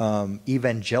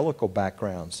evangelical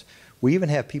backgrounds. We even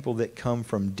have people that come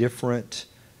from different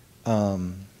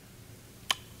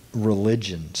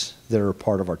religions that are a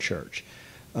part of our church,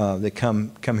 that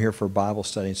come here for Bible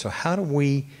study. And so how do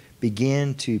we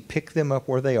begin to pick them up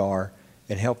where they are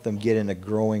and help them get in a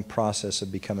growing process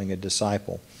of becoming a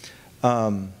disciple?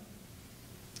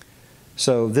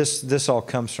 So this all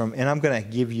comes from, and I'm going to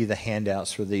give you the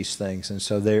handouts for these things. And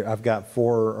so I've got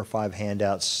 4 or 5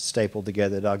 handouts stapled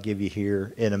together that I'll give you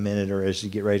here in a minute or as you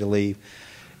get ready to leave.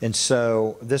 And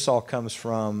so this all comes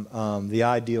from the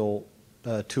ideal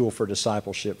tool for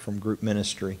discipleship from group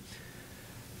ministry.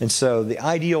 And so the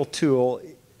ideal tool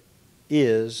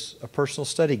is a personal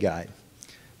study guide.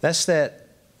 That's that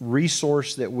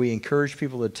resource that we encourage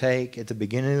people to take at the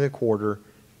beginning of the quarter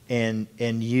and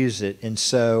use it. And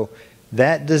so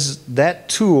that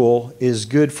tool is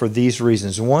good for these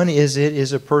reasons. One is it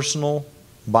is a personal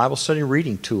Bible study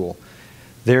reading tool.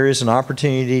 There is an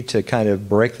opportunity to kind of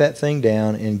break that thing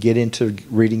down and get into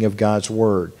reading of God's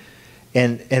Word.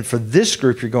 And for this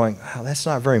group, you're going, oh, that's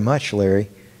not very much, Larry.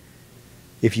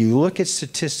 If you look at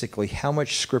statistically how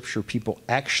much Scripture people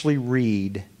actually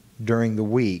read during the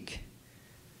week,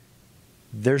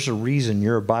 there's a reason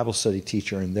you're a Bible study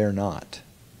teacher and they're not.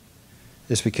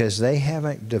 It's because they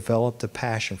haven't developed a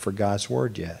passion for God's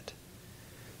Word yet.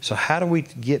 So how do we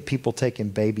get people taking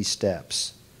baby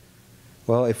steps?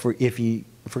 Well, if we're going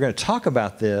to talk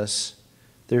about this,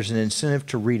 there's an incentive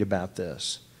to read about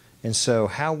this. And so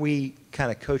how we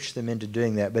kind of coach them into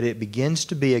doing that, but it begins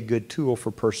to be a good tool for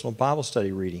personal Bible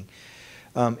study reading.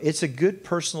 It's a good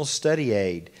personal study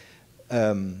aid.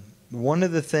 One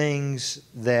of the things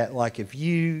that, like, if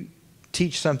you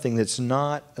teach something that's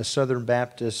not a Southern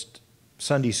Baptist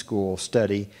Sunday school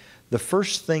study, the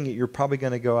first thing that you're probably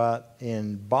going to go out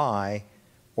and buy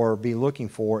or be looking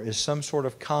for is some sort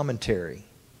of commentary.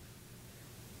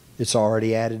 It's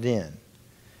already added in.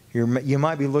 You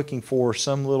might be looking for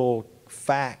some little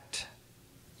fact.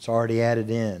 It's already added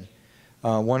in.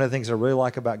 One of the things I really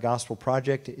like about Gospel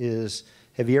Project is,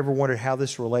 have you ever wondered how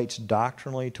this relates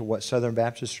doctrinally to what Southern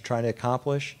Baptists are trying to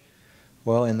accomplish?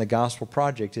 Well, in the Gospel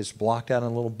Project, it's blocked out in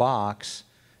a little box,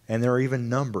 and they're even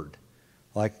numbered.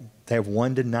 Like, they have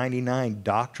 1 to 99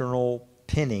 doctrinal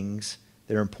pinnings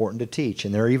that are important to teach,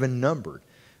 and they're even numbered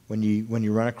when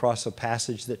you run across a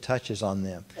passage that touches on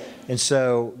them. And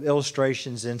so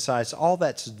illustrations, insights, all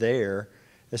that's there,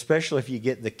 especially if you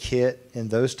get the kit and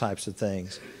those types of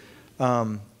things.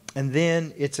 And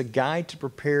then it's a guide to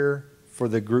prepare for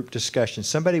the group discussion.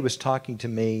 Somebody was talking to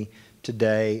me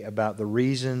today about the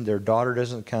reason their daughter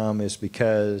doesn't come is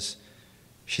because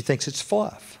she thinks it's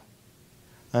fluff.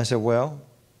 And I said, well,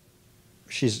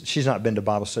 she's not been to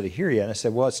Bible study here yet. And I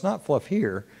said, well, it's not fluff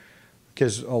here,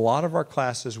 because a lot of our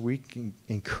classes we can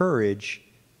encourage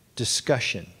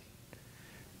discussion.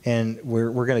 And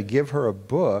we're going to give her a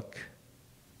book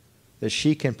that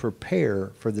she can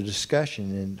prepare for the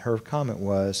discussion. And her comment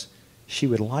was, she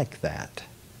would like that.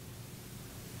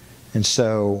 And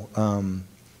so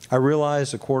I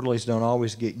realize the quarterlies don't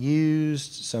always get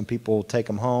used. Some people take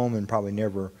them home and probably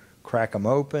never crack them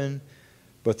open.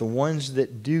 But the ones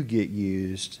that do get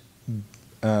used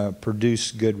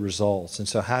produce good results. And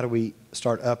so how do we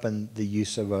start upping the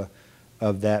use of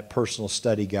of that personal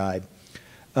study guide.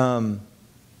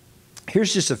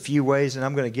 Here's just a few ways, and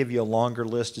I'm going to give you a longer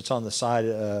list. It's on the side,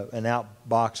 an out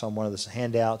box on one of the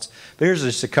handouts. But here's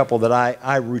just a couple that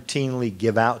I routinely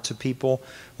give out to people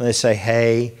when they say,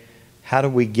 hey, how do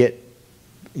we get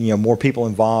more people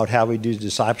involved? How do we do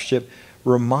discipleship?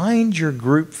 Remind your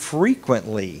group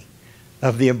frequently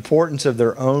of the importance of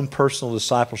their own personal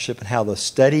discipleship and how the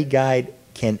study guide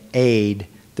can aid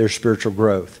their spiritual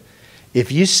growth.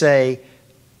 If you say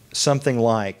something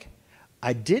like,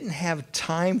 I didn't have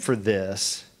time for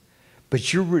this,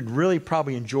 but you would really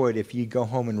probably enjoy it if you go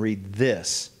home and read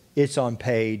this. It's on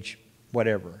page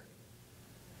whatever.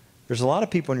 There's a lot of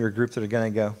people in your group that are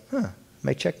going to go, I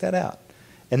may check that out.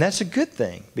 And that's a good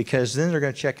thing, because then they're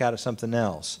going to check out something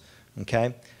else.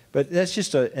 Okay? But that's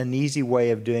just an easy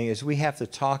way of doing it, is we have to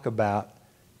talk about,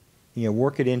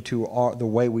 work it into the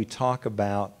way we talk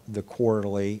about the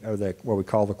quarterly, or what we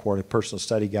call the quarterly personal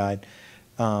study guide.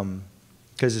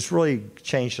 Because it's really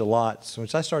changed a lot.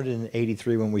 Since I started in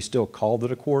 '83, when we still called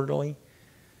it a quarterly,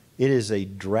 it is a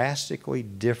drastically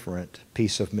different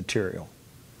piece of material.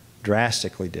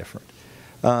 Drastically different.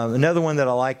 Another one that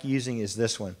I like using is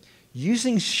this one.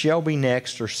 Using Shelby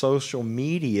Next or social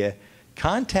media,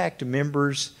 contact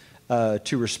members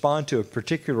to respond to a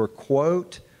particular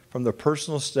quote from the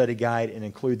personal study guide and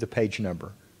include the page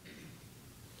number.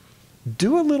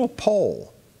 Do a little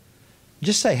poll.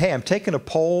 Just say, hey, I'm taking a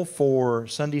poll for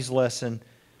Sunday's lesson.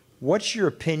 What's your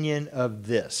opinion of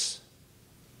this?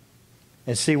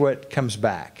 And see what comes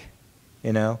back.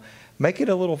 Make it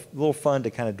a little fun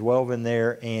to kind of dwell in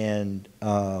there and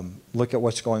look at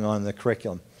what's going on in the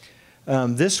curriculum.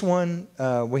 This one,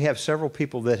 we have several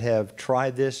people that have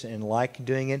tried this and like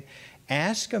doing it.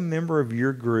 Ask a member of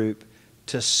your group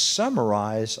to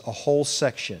summarize a whole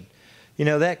section.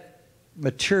 That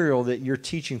material that you're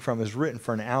teaching from is written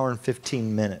for 1 hour and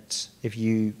 15 minutes. If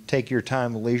you take your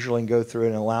time leisurely and go through it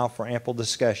and allow for ample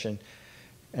discussion,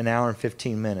 1 hour and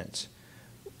 15 minutes.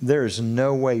 There is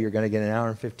no way you're going to get 1 hour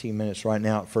and 15 minutes right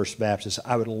now at First Baptist.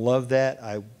 I would love that.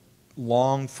 I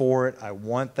long for it. I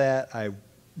want that. I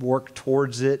work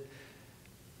towards it.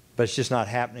 But it's just not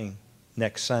happening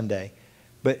next Sunday.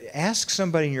 But ask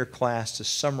somebody in your class to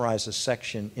summarize a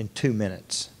section in 2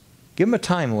 minutes. Give them a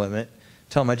time limit.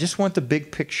 Tell them, I just want the big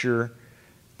picture,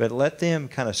 but let them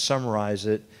kind of summarize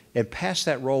it and pass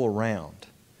that role around.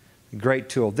 Great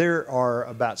tool. There are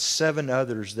about 7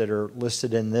 others that are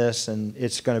listed in this, and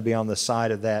it's going to be on the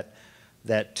side of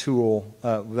that tool,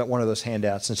 that one of those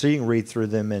handouts. And so you can read through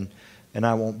them, and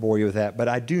I won't bore you with that. But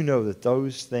I do know that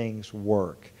those things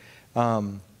work.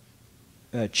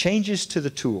 Changes to the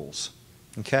tools.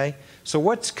 Okay? So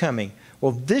what's coming?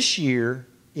 Well, this year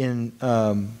in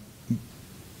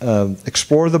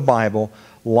Explore the Bible,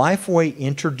 Lifeway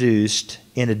introduced,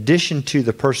 in addition to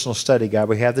the personal study guide,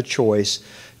 we have the choice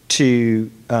to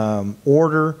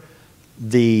order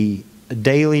the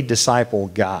Daily Disciple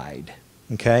Guide.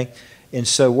 Okay? And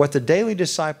so what the Daily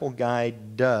Disciple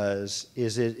Guide does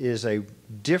is it is a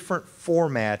different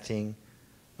formatting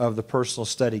of the personal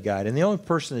study guide. And the only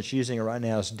person that's using it right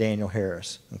now is Daniel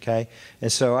Harris. Okay?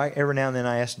 And so every now and then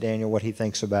I ask Daniel what he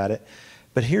thinks about it.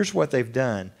 But here's what they've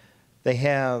done. They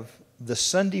have the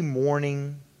Sunday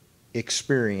morning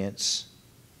experience,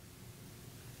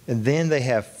 and then they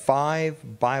have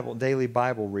 5 daily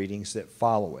Bible readings that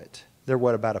follow it. They're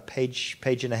about a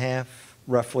page and a half,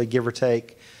 roughly, give or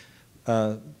take.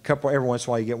 Every once in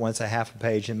a while you get one that's a half a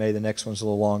page, and maybe the next one's a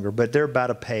little longer. But they're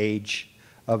about a page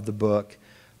of the book,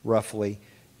 roughly.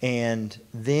 And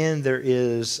then there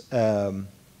is a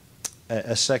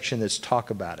section that's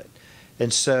talk about it.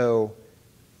 And so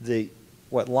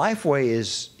what Lifeway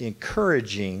is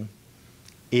encouraging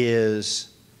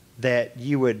is that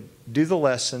you would do the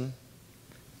lesson,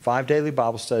 5 daily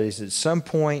Bible studies. At some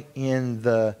point in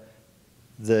the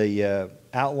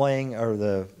outlaying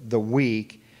or the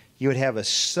week, you would have a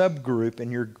subgroup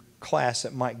in your class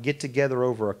that might get together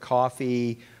over a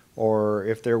coffee, or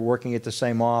if they're working at the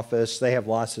same office, they have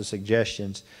lots of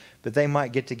suggestions, but they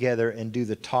might get together and do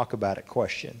the talk about it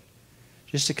question,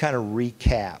 just to kind of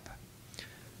recap.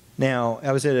 Now,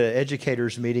 I was at an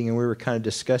educators meeting and we were kind of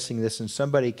discussing this, and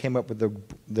somebody came up with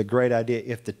the great idea.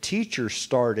 If the teacher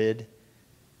started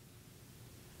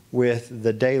with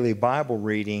the daily Bible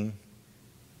reading,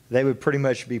 they would pretty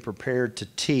much be prepared to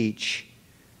teach,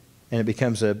 and it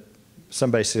becomes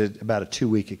somebody said about a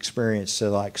 2-week experience to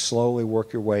like slowly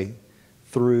work your way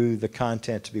through the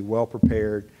content to be well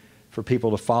prepared for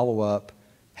people to follow up,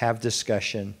 have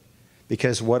discussion.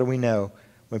 Because what do we know?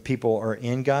 When people are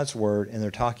in God's Word and they're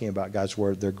talking about God's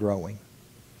Word, they're growing.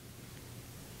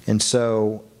 And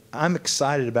so I'm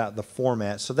excited about the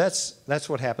format. So that's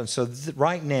what happens. So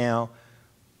right now,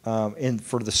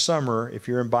 for the summer, if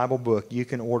you're in Bible Book, you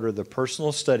can order the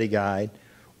personal study guide,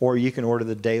 or you can order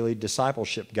the daily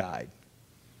discipleship guide.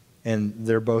 And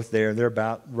they're both there. They're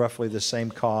about roughly the same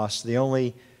cost. The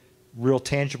only real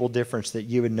tangible difference that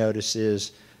you would notice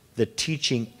is the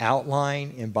teaching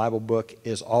outline in Bible Book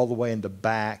is all the way in the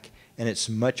back, and it's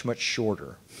much, much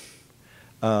shorter.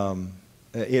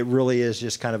 It really is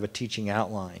just kind of a teaching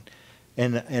outline.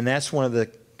 And that's one of the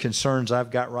concerns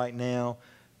I've got right now.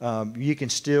 You can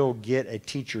still get a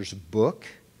teacher's book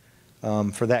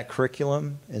for that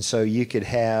curriculum. And so you could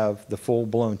have the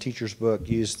full-blown teacher's book,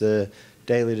 use the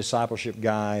daily discipleship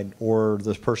guide or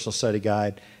the personal study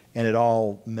guide, and it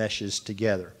all meshes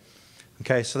together.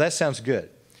 Okay, so that sounds good.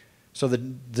 So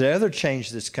the other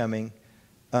change that's coming,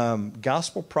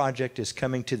 Gospel Project is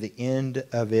coming to the end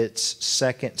of its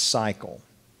second cycle.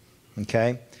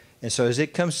 Okay? And so as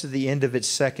it comes to the end of its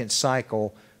second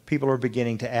cycle, people are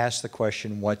beginning to ask the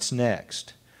question, what's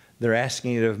next? They're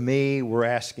asking it of me. We're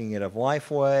asking it of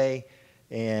Lifeway.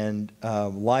 And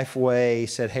Lifeway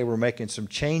said, hey, we're making some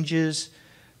changes.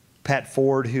 Pat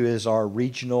Ford, who is our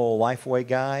regional Lifeway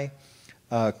guy,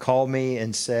 called me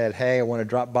and said, hey, I want to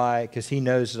drop by, because he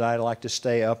knows that I like to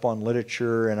stay up on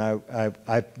literature and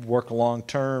I work long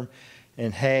term.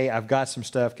 And hey, I've got some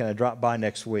stuff. Can I drop by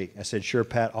next week? I said, sure,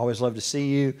 Pat. Always love to see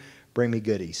you. Bring me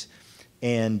goodies.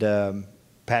 And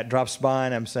Pat drops by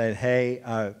and I'm saying, hey,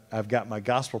 I've got my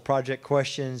Gospel Project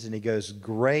questions. And he goes,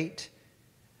 great.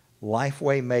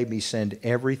 Lifeway made me send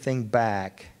everything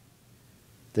back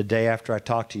the day after I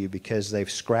talked to you because they've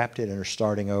scrapped it and are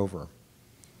starting over.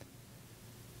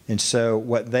 And so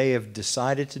what they have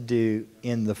decided to do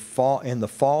in the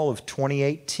fall of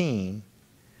 2018,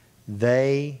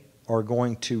 they are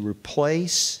going to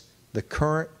replace the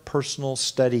current personal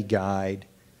study guide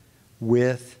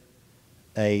with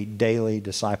a daily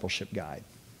discipleship guide.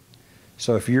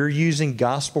 So if you're using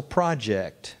Gospel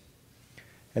Project,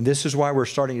 and this is why we're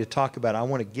starting to talk about it, I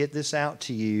want to get this out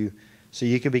to you so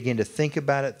you can begin to think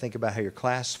about how your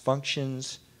class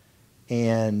functions,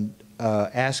 and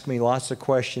ask me lots of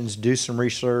questions, do some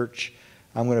research.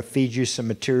 I'm going to feed you some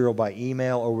material by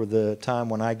email over the time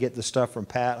when I get the stuff from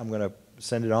Pat. I'm going to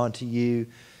send it on to you.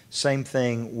 Same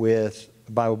thing with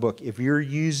Bible Book. If you're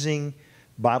using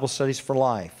Bible Studies for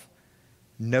Life,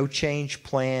 no change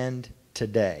planned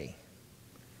today.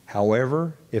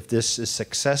 However, if this is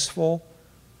successful,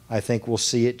 I think we'll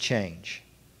see it change.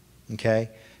 Okay?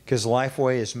 Because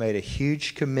Lifeway has made a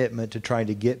huge commitment to trying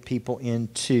to get people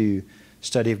into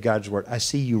study of God's Word. I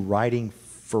see you writing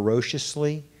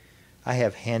ferociously. I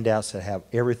have handouts that have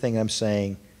everything I'm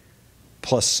saying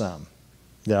plus some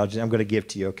that I'm going to give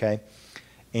to you, okay?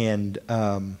 And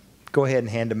go ahead and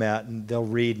hand them out, and they'll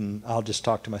read, and I'll just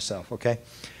talk to myself, okay?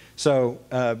 So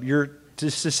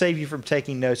just to save you from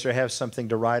taking notes or have something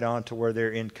to write on to where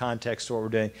they're in context to what we're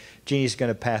doing, Jeannie's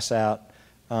going to pass out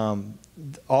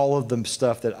all of the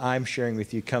stuff that I'm sharing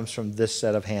with you comes from this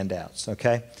set of handouts,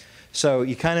 okay? So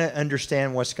you kind of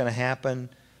understand what's going to happen.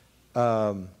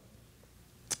 And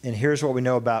here's what we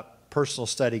know about personal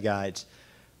study guides.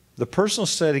 The personal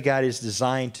study guide is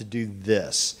designed to do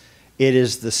this. It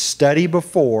is the study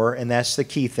before, and that's the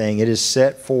key thing. It is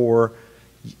set for,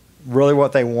 really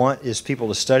what they want is people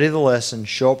to study the lesson,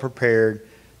 show up prepared,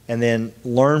 and then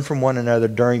learn from one another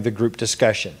during the group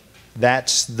discussion.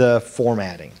 That's the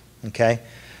formatting, okay?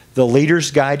 The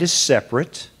leader's guide is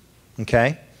separate,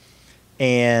 okay?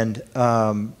 And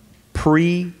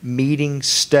pre-meeting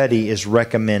study is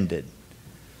recommended.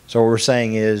 So what we're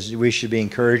saying is we should be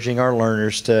encouraging our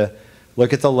learners to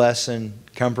look at the lesson,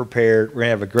 come prepared. We're going to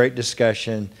have a great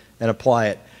discussion and apply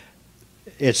it.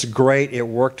 It's great. It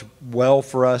worked well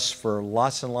for us for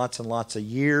lots and lots and lots of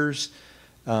years,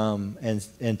 and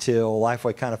until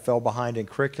Lifeway kind of fell behind in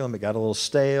curriculum. It got a little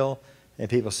stale, and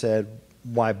people said,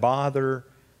 why bother?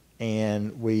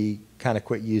 And we kind of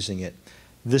quit using it.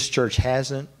 This church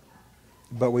hasn't,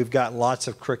 but we've got lots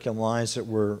of curriculum lines that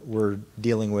we're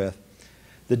dealing with.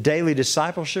 The daily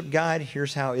discipleship guide,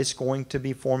 here's how it's going to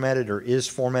be formatted or is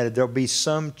formatted. There'll be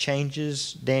some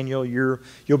changes. Daniel,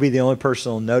 you'll be the only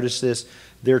person who'll notice this.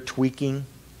 They're tweaking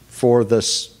for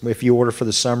this. If you order for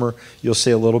the summer, you'll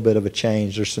see a little bit of a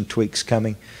change. There's some tweaks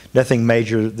coming. Nothing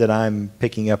major that I'm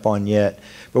picking up on yet.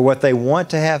 But what they want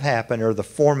to have happen, or the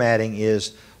formatting,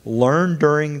 is learn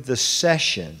during the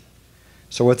session.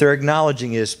 So what they're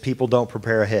acknowledging is people don't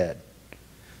prepare ahead.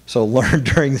 So learn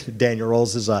during, Daniel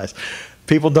rolls his eyes.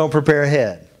 People don't prepare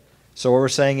ahead. So what we're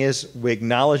saying is we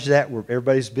acknowledge that.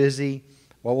 Everybody's busy.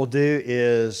 What we'll do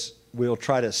is we'll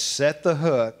try to set the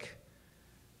hook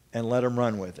and let them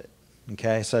run with it.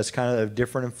 Okay, so it's kind of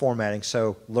different in formatting.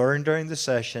 So learn during the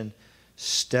session,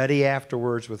 study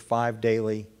afterwards with 5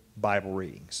 daily Bible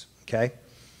readings. Okay?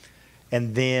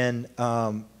 And then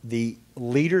the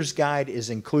Leader's Guide is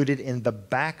included in the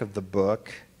back of the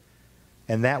book,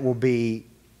 and that will be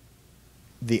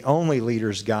the only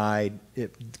Leader's Guide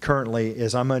currently,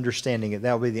 as I'm understanding it,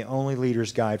 that will be the only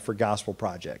Leader's Guide for Gospel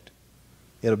Project.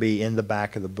 It'll be in the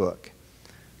back of the book.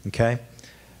 Okay?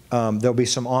 There'll be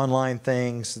some online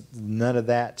things. None of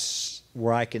that's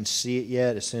where I can see it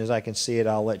yet. As soon as I can see it,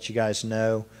 I'll let you guys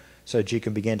know so that you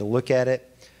can begin to look at it.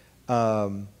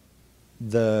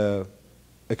 The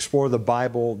Explore the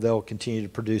Bible, they'll continue to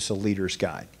produce a Leader's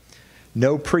Guide.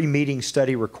 No pre-meeting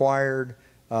study required.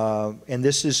 And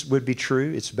this would be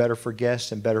true. It's better for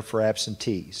guests and better for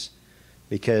absentees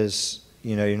because,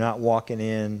 you're not walking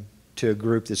in to a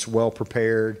group that's well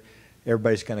prepared.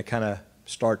 Everybody's going to kind of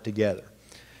start together.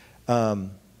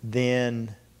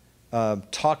 Then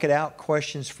talk it out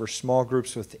questions for small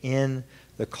groups within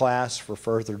the class for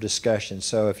further discussion.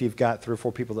 So if you've got 3 or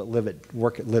 4 people that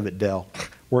work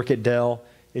at Dell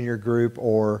in your group,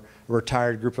 or a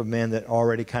retired group of men that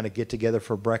already kind of get together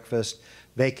for breakfast,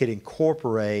 they could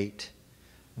incorporate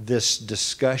this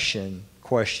discussion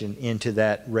question into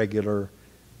that regular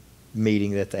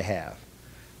meeting that they have.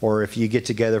 Or if you get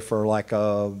together for like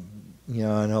a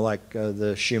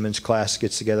the Schumann's class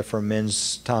gets together for a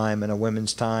men's time and a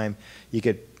women's time, you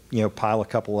could, pile a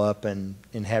couple up and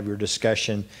have your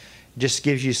discussion. Just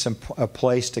gives you a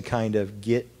place to kind of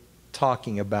get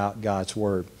talking about God's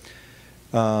Word.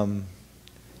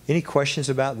 Any questions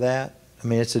about that? I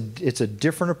mean, it's a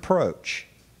different approach.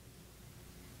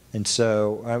 And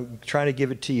so I'm trying to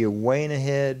give it to you way in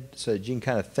ahead so that you can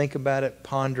kind of think about it,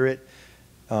 ponder it,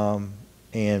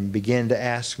 and begin to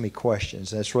ask me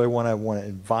questions. That's really what I want to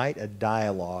invite a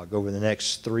dialogue over the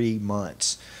next 3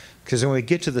 months. Because when we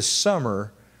get to the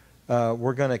summer,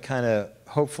 we're going to kind of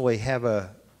hopefully have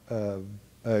a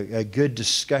good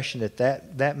discussion at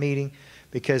that meeting.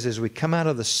 Because as we come out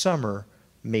of the summer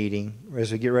meeting,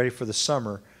 as we get ready for the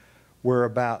summer, we're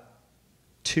about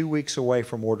 2 weeks away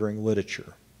from ordering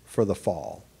literature for the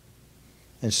fall.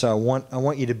 And so I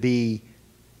want you to be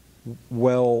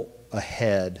well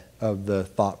ahead of the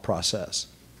thought process.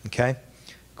 Okay?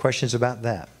 Questions about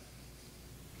that?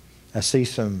 I see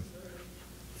some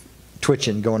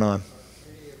twitching going on.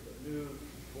 Any of the new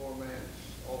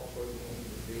formats also going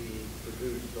to be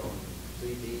produced on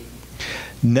CD?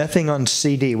 Nothing on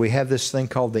CD. We have this thing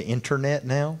called the internet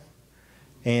now.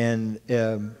 And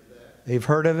you've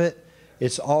heard of it?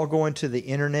 It's all going to the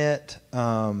internet.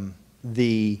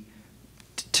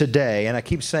 Today, and I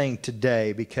keep saying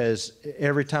today because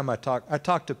every time I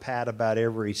talk to Pat about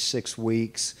every 6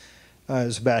 weeks.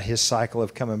 It's about his cycle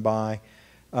of coming by.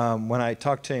 When I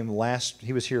talked to him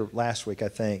he was here last week, I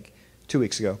think, 2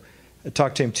 weeks ago. I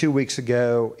talked to him 2 weeks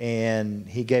ago, and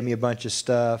he gave me a bunch of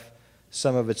stuff.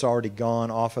 Some of it's already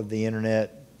gone off of the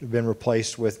internet, been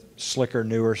replaced with slicker,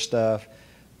 newer stuff.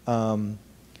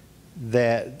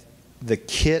 That the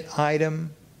kit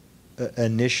item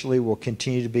initially will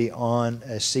continue to be on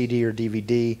a CD or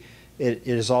DVD. It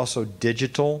is also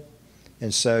digital,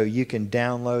 and so you can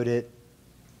download it.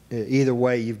 Either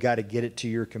way, you've got to get it to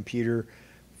your computer.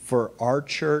 For our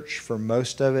church, for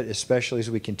most of it, especially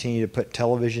as we continue to put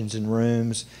televisions in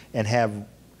rooms and have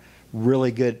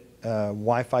really good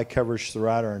Wi-Fi coverage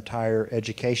throughout our entire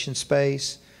education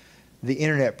space, the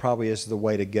internet probably is the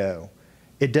way to go.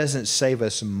 It doesn't save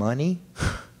us money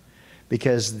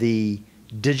because the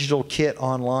digital kit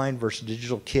online versus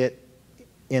digital kit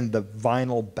in the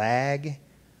vinyl bag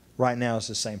right now is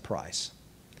the same price.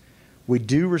 We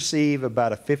do receive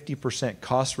about a 50%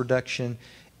 cost reduction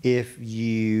if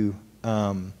you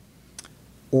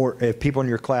or if people in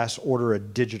your class order a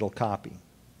digital copy.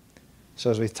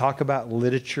 So as we talk about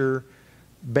literature,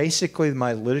 basically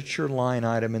my literature line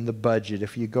item in the budget,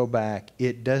 if you go back,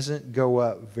 it doesn't go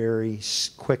up very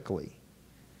quickly.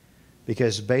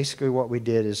 Because basically what we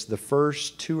did is the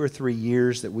first 2 or 3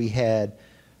 years that we had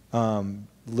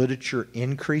literature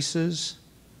increases,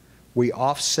 we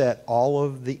offset all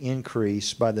of the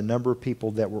increase by the number of people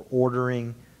that were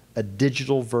ordering a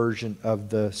digital version of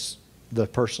the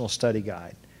personal study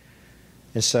guide.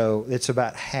 And so it's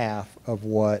about half of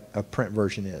what a print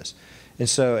version is. And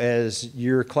so as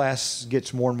your class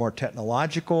gets more and more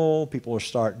technological, people will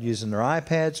start using their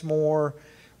iPads more.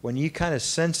 When you kind of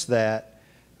sense that,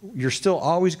 you're still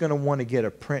always going to want to get a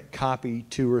print copy,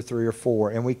 2 or 3 or 4,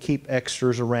 and we keep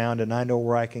extras around, and I know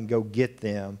where I can go get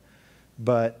them.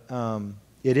 But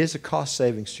it is a cost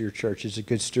savings to your church. It's a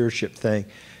good stewardship thing.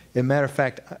 As a matter of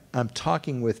fact, I'm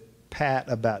talking with Pat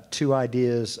about 2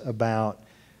 ideas about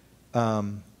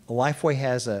Lifeway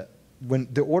has when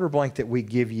the order blank that we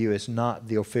give you is not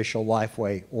the official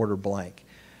Lifeway order blank.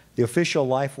 The official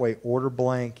Lifeway order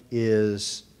blank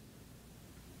is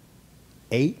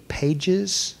 8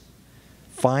 pages,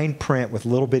 fine print with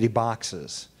little bitty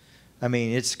boxes. I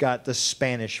mean, it's got the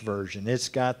Spanish version.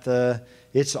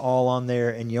 It's all on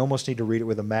there, and you almost need to read it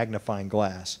with a magnifying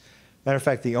glass. Matter of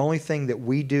fact, the only thing that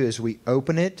we do is we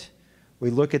open it, we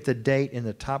look at the date in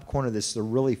the top corner. This is the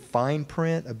really fine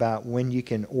print about when you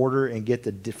can order and get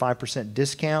the 5%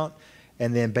 discount,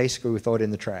 and then basically we throw it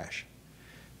in the trash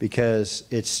because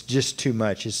it's just too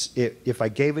much. If I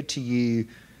gave it to you,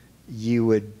 you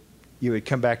would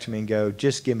come back to me and go,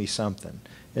 just give me something.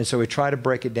 And so we try to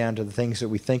break it down to the things that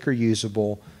we think are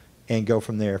usable and go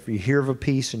from there. If you hear of a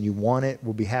piece and you want it,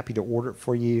 we'll be happy to order it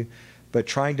for you. But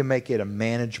trying to make it a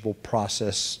manageable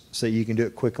process so that you can do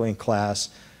it quickly in class,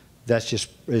 that's just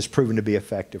is proven to be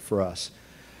effective for us.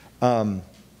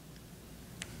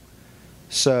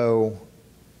 So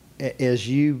as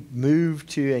you move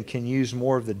to and can use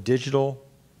more of the digital,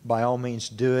 by all means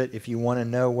do it. If you want to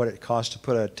know what it costs to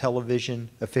put a television,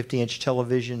 a 50-inch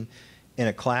television in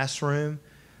a classroom,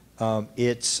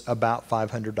 it's about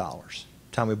 $500.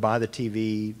 Time we buy the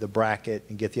TV, the bracket,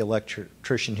 and get the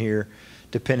electrician here,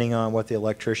 depending on what the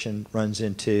electrician runs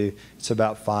into, it's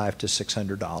about $500 to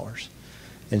 $600.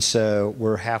 And so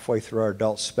we're halfway through our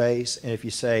adult space. And if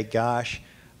you say, gosh,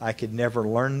 I could never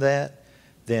learn that,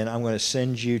 then I'm going to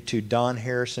send you to Don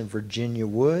Harris and Virginia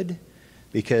Wood,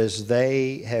 because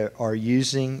they are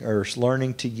using or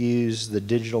learning to use the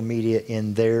digital media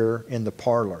in the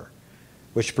parlor,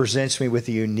 which presents me with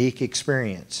a unique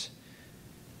experience.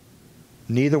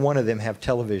 Neither one of them have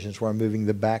televisions where I'm moving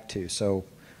them back to. So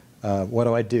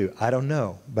what do? I don't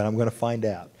know, but I'm going to find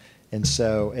out. And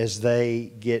so as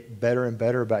they get better and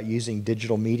better about using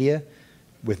digital media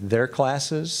with their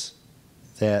classes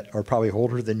that are probably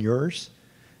older than yours,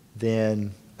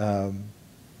 then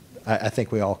I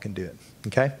think we all can do it.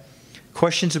 Okay?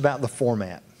 Questions about the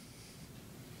format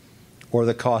or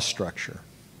the cost structure?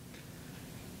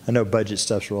 I know budget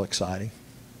stuff's real exciting.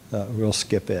 We'll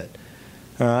skip it.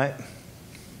 All right?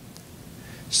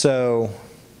 So,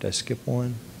 did I skip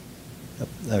one?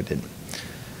 No, I didn't.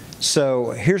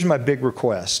 So here's my big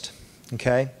request,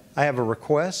 okay? I have a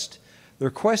request. The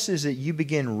request is that you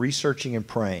begin researching and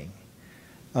praying.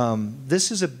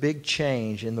 This is a big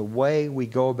change in the way we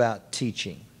go about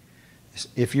teaching.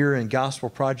 If you're in Gospel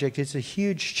Project, it's a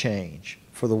huge change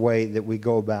for the way that we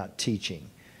go about teaching.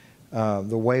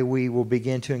 The way we will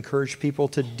begin to encourage people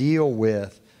to deal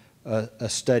with a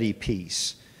study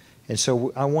piece. And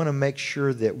so I want to make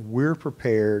sure that we're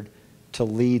prepared to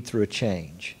lead through a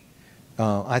change.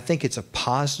 I think it's a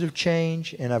positive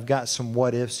change, and I've got some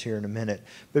what-ifs here in a minute.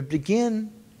 But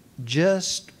begin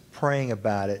just praying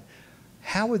about it.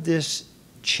 How would this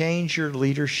change your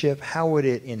leadership? How would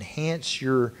it enhance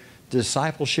your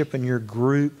discipleship in your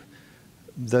group?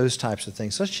 Those types of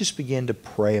things. Let's just begin to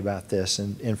pray about this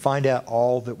and find out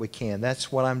all that we can.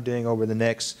 That's what I'm doing over the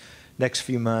next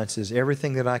few months, is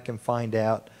everything that I can find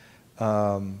out.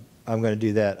 I'm going to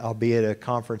do that. I'll be at a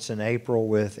conference in April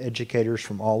with educators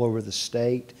from all over the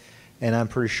state, and I'm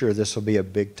pretty sure this will be a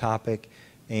big topic,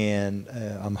 and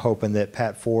I'm hoping that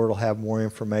Pat Ford will have more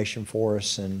information for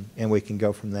us, and we can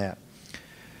go from that.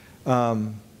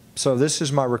 So this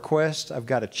is my request. I've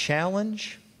got a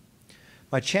challenge.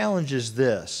 My challenge is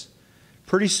this.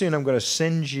 Pretty soon I'm going to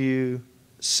send you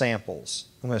samples.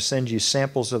 I'm going to send you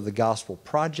samples of the Gospel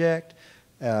Project,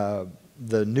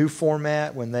 the new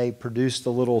format. When they produce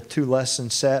the little 2-lesson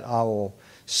set, I will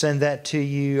send that to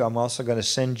you. I'm also going to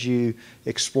send you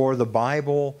Explore the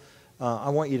Bible. I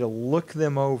want you to look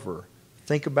them over.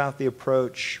 Think about the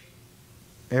approach,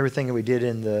 everything that we did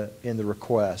in the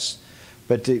request.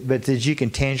 But that you can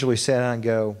tangibly sit down and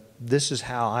go, this is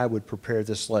how I would prepare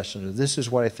this lesson, or this is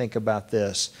what I think about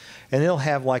this. And they'll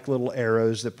have like little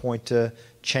arrows that point to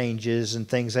changes and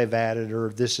things they've added, or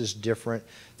this is different.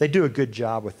 They do a good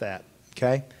job with that.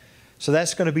 Okay? So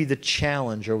that's going to be the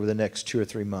challenge over the next 2 or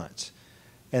 3 months.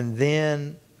 And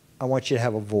then I want you to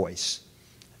have a voice.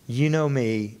 You know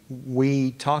me.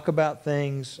 We talk about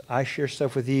things. I share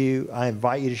stuff with you. I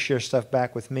invite you to share stuff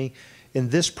back with me. In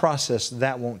this process,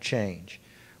 that won't change.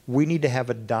 We need to have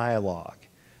a dialogue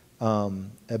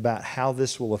about how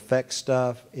this will affect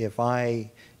stuff. If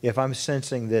I'm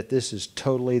sensing that this is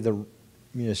totally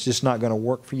it's just not going to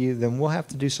work for you, then we'll have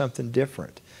to do something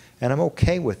different. And I'm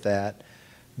okay with that.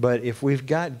 But if we've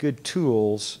got good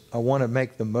tools, I want to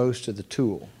make the most of the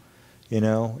tool. You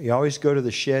know, you always go to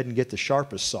the shed and get the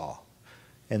sharpest saw.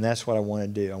 And that's what I want to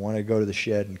do. I want to go to the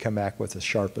shed and come back with the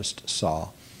sharpest saw.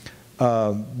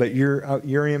 But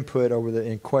your input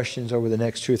and questions over the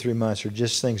next 2 or 3 months are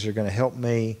just things that are going to help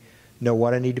me know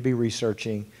what I need to be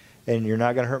researching. And you're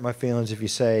not going to hurt my feelings if you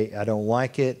say, I don't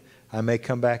like it. I may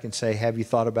come back and say, have you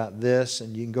thought about this?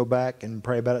 And you can go back and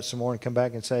pray about it some more and come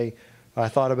back and say, I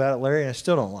thought about it, Larry, and I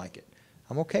still don't like it.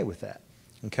 I'm okay with that.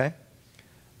 Okay?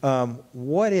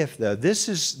 What if, though? This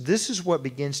is what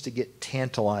begins to get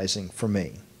tantalizing for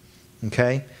me.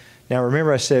 Okay? Now,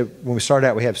 remember I said when we started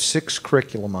out we have 6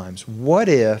 curriculum items. What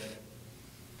if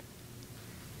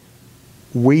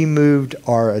we moved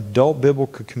our adult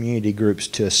biblical community groups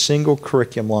to a single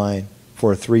curriculum line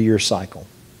for a 3-year cycle?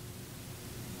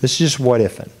 This is just what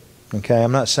ifing. Okay?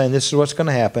 I'm not saying this is what's going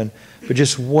to happen, but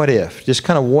just what if. Just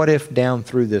kind of what if down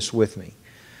through this with me.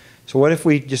 So what if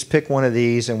we just pick one of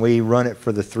these and we run it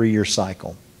for the 3-year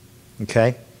cycle?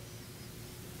 Okay?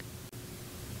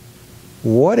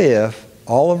 What if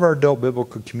all of our adult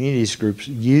biblical communities groups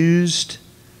used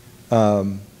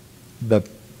the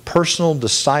personal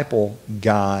disciple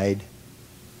guide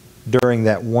during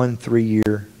that 1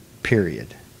 3-year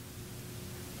period,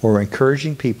 where we're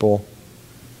encouraging people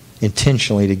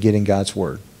intentionally to get in God's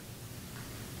Word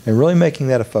and really making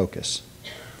that a focus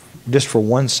just for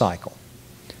one cycle?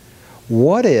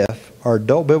 What if our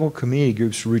adult biblical community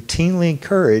groups routinely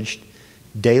encouraged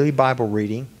daily Bible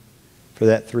reading for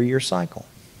that 3-year cycle?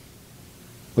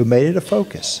 We made it a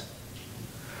focus.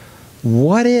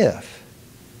 What if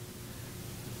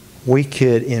we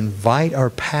could invite our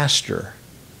pastor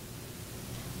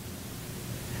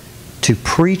to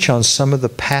preach on some of the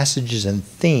passages and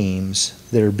themes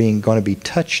that are going to be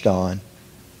touched on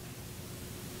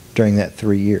during that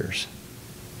 3 years?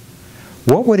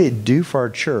 What would it do for our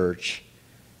church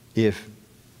if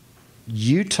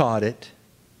you taught it,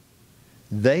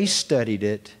 they studied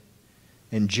it,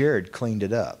 and Jared cleaned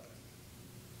it up?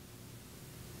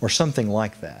 Or something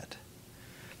like that.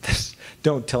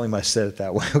 Don't tell him I said it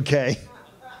that way, okay?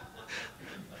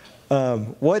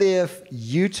 What if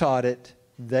you taught it,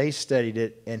 they studied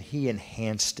it, and he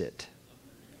enhanced it?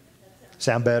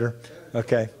 Sound better?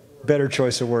 Okay. Better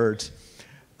choice of words.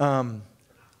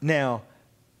 Now,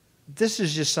 this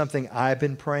is just something I've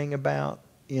been praying about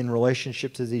in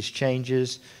relationship to these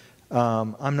changes.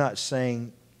 I'm not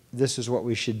saying this is what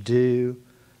we should do.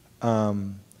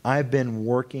 I've been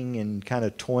working and kind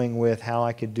of toying with how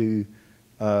I could do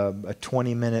a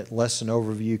 20-minute lesson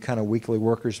overview kind of weekly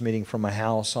workers meeting from my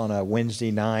house on a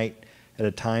Wednesday night at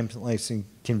a time that's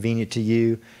convenient to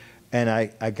you. And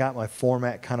I got my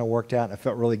format kind of worked out, and I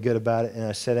felt really good about it. And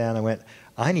I sat down and I went,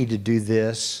 I need to do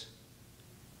this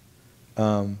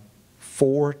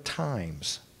 4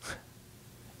 times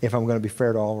if I'm going to be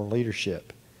fair to all our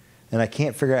leadership. And I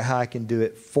can't figure out how I can do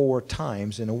it 4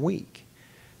 times in a week.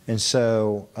 And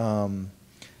so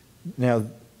now,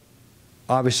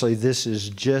 obviously, this is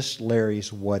just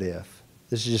Larry's what if.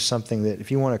 This is just something that if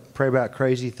you want to pray about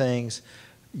crazy things,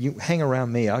 you hang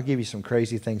around me. I'll give you some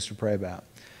crazy things to pray about.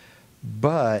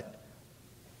 But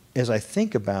as I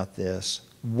think about this,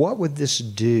 what would this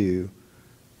do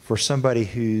for somebody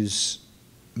who's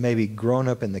maybe grown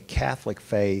up in the Catholic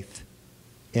faith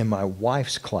in my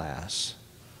wife's class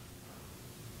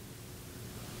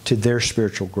to their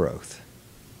spiritual growth?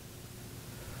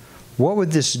 What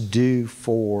would this do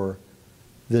for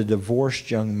the divorced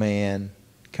young man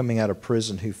coming out of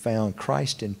prison who found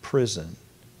Christ in prison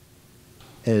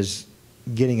as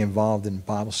getting involved in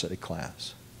Bible study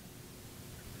class?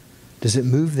 Does it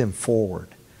move them forward?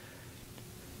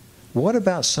 What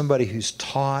about somebody who's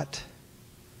taught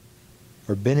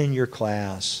or been in your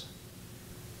class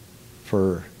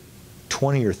for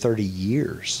 20 or 30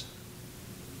 years?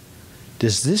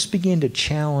 Does this begin to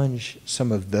challenge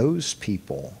some of those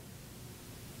people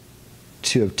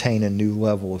to obtain a new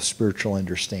level of spiritual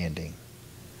understanding?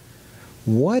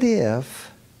 What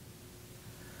if,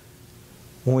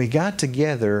 when we got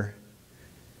together,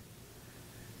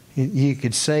 you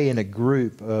could say in a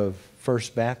group of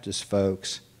First Baptist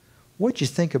folks, what'd you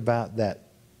think about that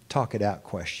talk it out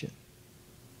question?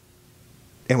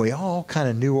 And we all kind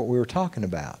of knew what we were talking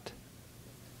about.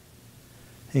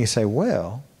 And you say,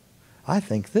 well, I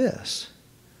think this.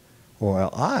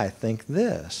 Well, I think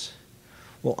this.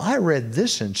 Well, I read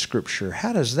this in Scripture.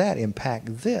 How does that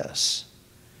impact this?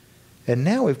 And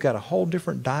now we've got a whole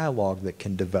different dialogue that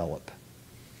can develop.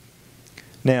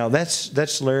 Now,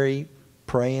 that's Larry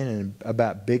praying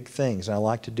about big things. I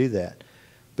like to do that.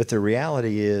 But the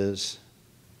reality is,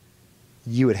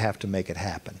 you would have to make it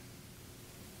happen.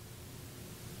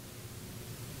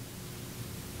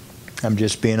 I'm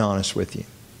just being honest with you.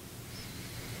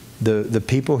 The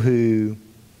people who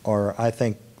are, I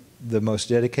think, the most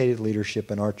dedicated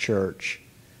leadership in our church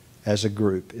as a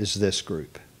group is this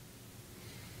group.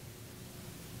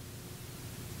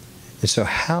 And so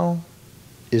how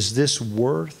is this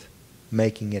worth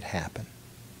making it happen?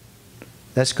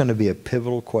 That's going to be a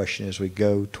pivotal question as we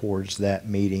go towards that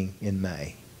meeting in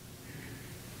May.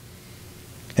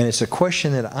 And it's a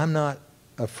question that I'm not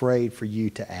afraid for you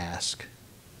to ask.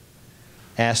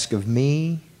 Ask of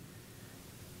me.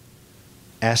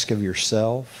 Ask of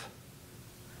yourself.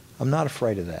 I'm not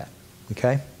afraid of that.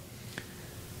 Okay?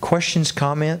 Questions,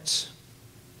 comments?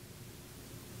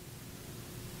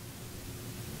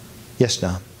 Yes,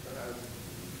 Don.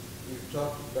 You've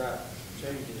talked about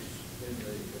changes in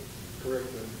the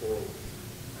curriculum for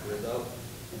the adult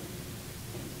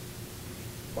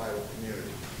Bible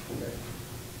community. Okay.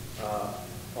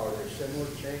 Are there similar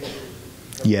changes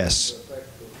coming Yes. into effect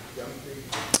for young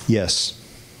people? Yes.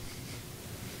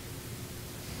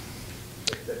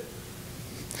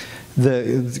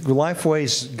 The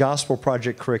Lifeway's Gospel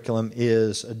Project curriculum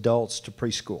is adults to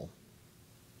preschool.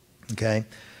 Okay?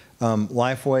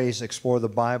 Lifeway's Explore the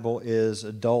Bible is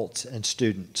adults and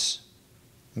students.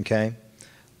 Okay?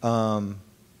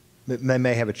 They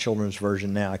may have a children's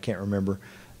version now. I can't remember.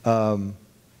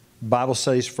 Bible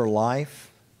Studies for Life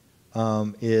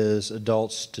is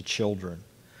adults to children.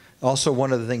 Also,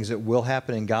 one of the things that will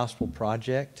happen in Gospel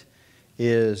Project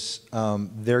is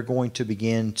they're going to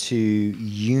begin to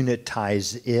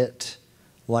unitize it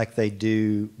like they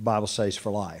do Bible Studies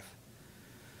for Life.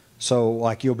 So,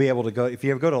 like, you'll be able to go, if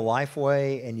you ever go to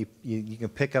Lifeway and you can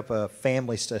pick up a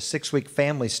 6-week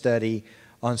family study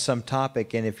on some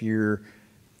topic, and if you're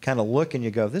kind of looking,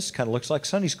 you go, this kind of looks like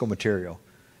Sunday school material.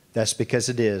 That's because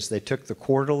it is. They took the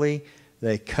quarterly,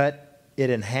 they cut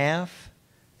it in half,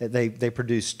 they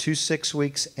produced 2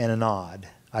 6-weeks and an odd.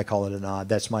 I call it an odd.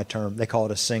 That's my term. They call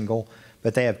it a single.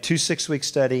 But they have 2 6-week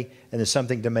study, and there's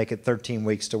something to make it 13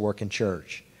 weeks to work in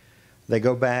church. They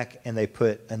go back and they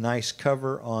put a nice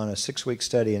cover on a 6-week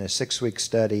study and a 6-week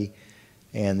study,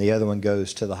 and the other one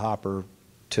goes to the hopper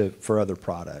for other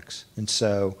products. And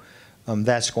so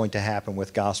that's going to happen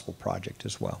with Gospel Project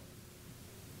as well.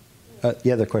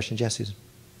 The other question, Jesse?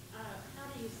 How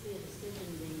do you see a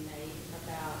decision being made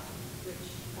about which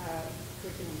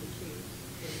curriculum to choose?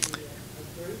 Is it a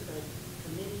group, a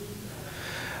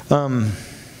committee?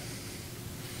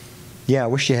 Yeah, I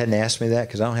wish you hadn't asked me that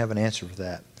because I don't have an answer for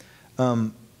that.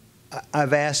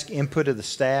 I've asked input of the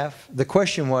staff. The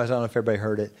question was, I don't know if everybody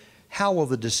heard it, how will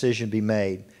the decision be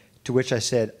made? To which I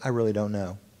said, I really don't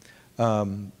know.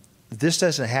 This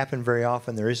doesn't happen very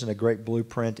often. There isn't a great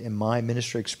blueprint in my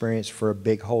ministry experience for a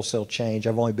big wholesale change.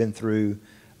 I've only been through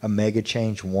a mega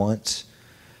change once.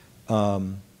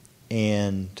 And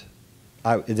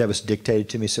that was dictated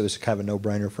to me, so it was kind of a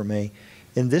no-brainer for me.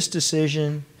 In this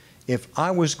decision, if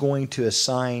I was going to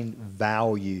assign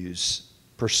values,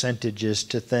 percentages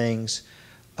to things,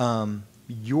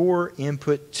 your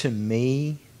input to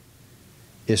me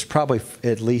is probably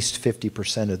at least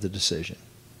 50% of the decision.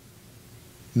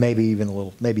 Maybe even a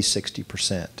little, maybe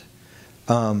 60%.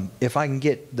 If I can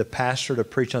get the pastor to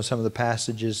preach on some of the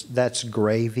passages, that's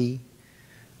gravy.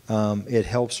 It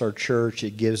helps our church.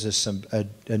 It gives us a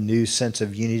new sense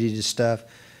of unity to stuff,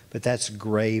 but that's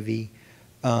gravy.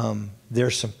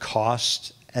 There's some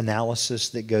cost analysis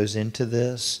that goes into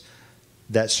this.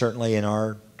 That certainly in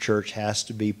our church has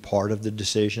to be part of the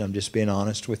decision. I'm just being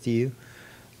honest with you.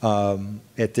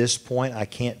 At this point, I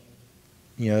can't,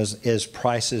 as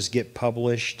prices get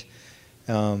published,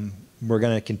 we're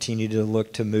going to continue to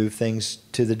look to move things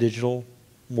to the digital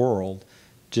world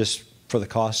just for the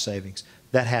cost savings.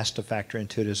 That has to factor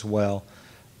into it as well.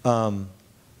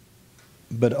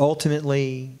 But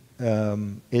ultimately,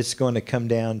 it's going to come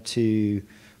down to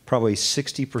probably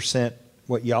 60%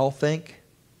 what y'all think,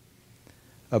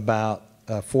 about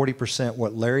 40%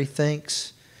 what Larry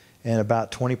thinks, and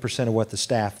about 20% of what the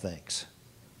staff thinks.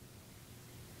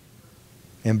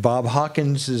 And Bob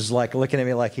Hawkins is like looking at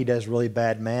me like he does really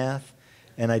bad math,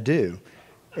 and I do.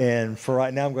 And for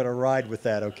right now, I'm going to ride with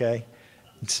that, okay?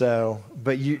 So,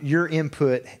 but your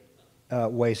input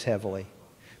weighs heavily.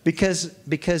 Because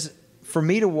for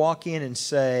me to walk in and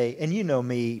say, and you know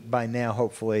me by now,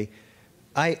 hopefully,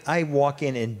 I walk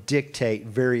in and dictate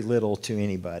very little to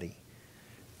anybody.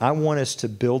 I want us to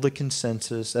build a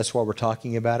consensus. That's why we're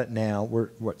talking about it now. We're,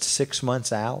 6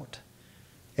 months out?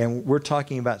 And we're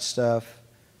talking about stuff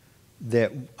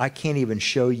that I can't even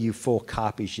show you full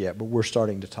copies yet, but we're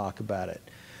starting to talk about it.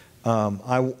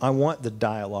 I want the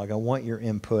dialogue. I want your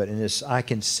input. And I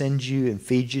can send you and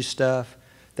feed you stuff.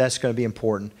 That's going to be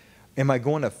important. Am I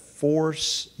going to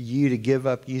force you to give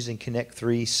up using Connect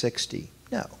 360?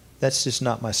 No. That's just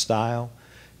not my style.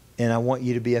 And I want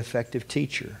you to be an effective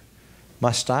teacher.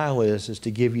 My style is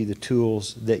to give you the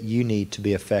tools that you need to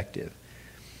be effective.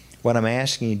 What I'm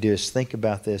asking you to do is think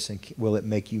about this, and will it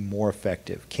make you more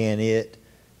effective? Can it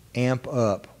amp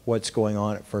up what's going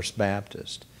on at First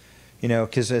Baptist? You know,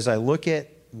 because as I look at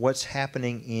what's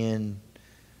happening in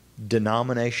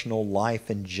denominational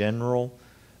life in general,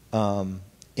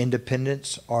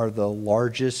 independents are the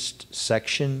largest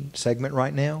segment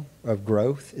right now of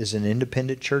growth is in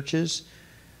independent churches.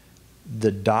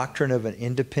 The doctrine of an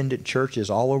independent church is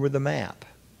all over the map.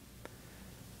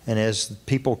 And as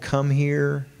people come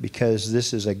here, because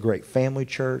this is a great family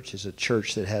church, it's a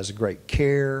church that has great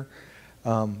care,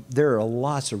 there are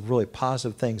lots of really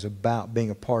positive things about being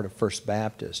a part of First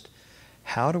Baptist.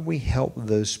 How do we help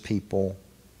those people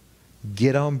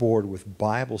get on board with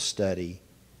Bible study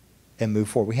and move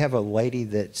forward? We have a lady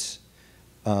that's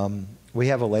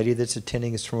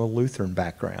attending us from a Lutheran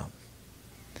background.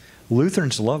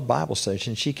 Lutherans love Bible study,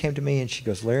 and she came to me and she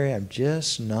goes, "Larry, I'm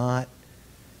just not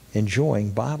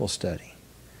enjoying Bible study."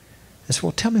 I said,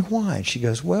 "Well, tell me why." And she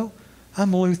goes, "Well,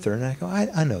 I'm a Lutheran." And I go,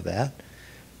 I know that.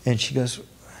 And she goes,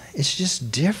 "It's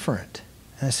just different."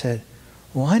 And I said,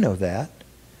 "Well, I know that."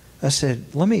 I said,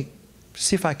 "Let me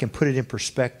see if I can put it in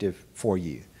perspective for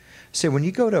you." I said, when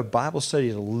you go to a Bible study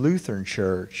at a Lutheran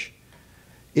church,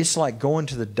 it's like going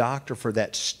to the doctor for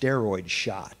that steroid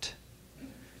shot.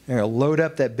 They're going to load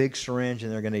up that big syringe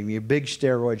and they're going to give you a big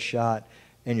steroid shot,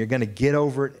 and you're going to get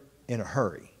over it in a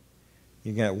hurry.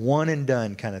 You're going to one and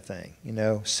done kind of thing.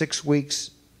 6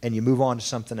 weeks and you move on to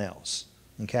something else.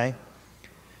 Okay?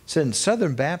 So in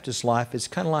Southern Baptist life, it's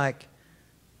kind of like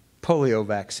polio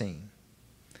vaccine.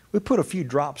 We put a few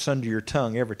drops under your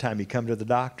tongue every time you come to the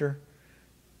doctor.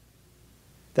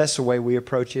 That's the way we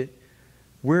approach it.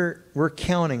 We're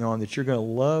counting on that you're going to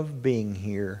love being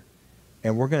here,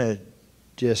 and we're going to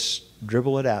just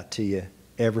dribble it out to you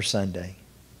every Sunday.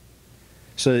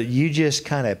 So that you just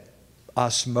kind of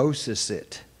osmosis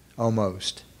it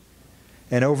almost.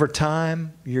 And over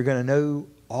time, you're going to know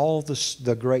all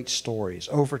the great stories.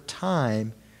 Over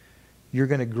time, you're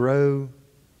going to grow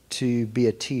to be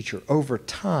a teacher. Over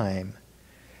time,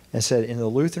 and said in the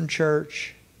Lutheran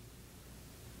church,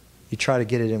 you try to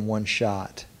get it in one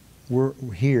shot. We're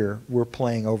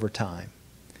playing over time.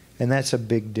 And that's a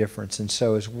big difference. And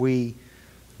so as we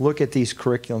look at these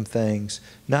curriculum things,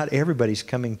 not everybody's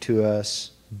coming to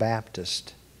us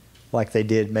Baptist like they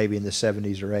did maybe in the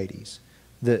 70s or 80s.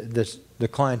 The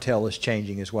clientele is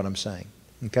changing is what I'm saying.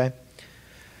 Okay?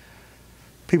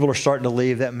 People are starting to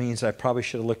leave. That means I probably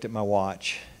should have looked at my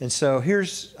watch. And so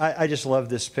I just love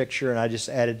this picture, and I just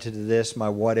added to this my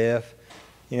what if.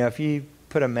 If you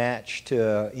put a match to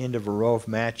the end of a row of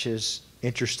matches,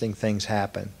 interesting things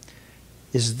happen.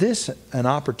 Is this an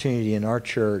opportunity in our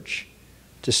church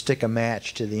to stick a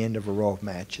match to the end of a row of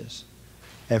matches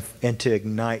and to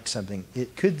ignite something?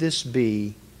 Could this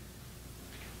be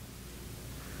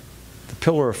the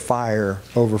pillar of fire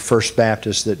over First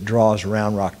Baptist that draws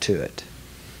Round Rock to it?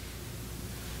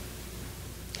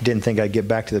 Didn't think I'd get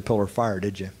back to the pillar of fire,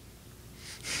 did you?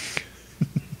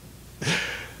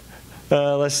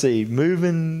 Let's see.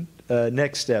 Moving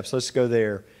next steps. Let's go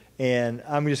there. And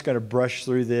I'm just going to brush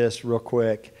through this real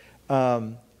quick.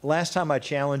 Last time I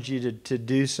challenged you to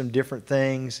do some different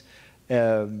things.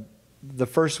 The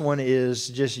first one is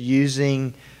just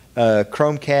using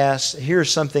Chromecast. Here's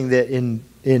something that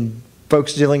in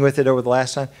folks dealing with it over the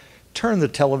last time. Turn the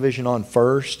television on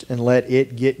first and let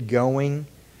it get going.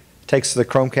 Takes the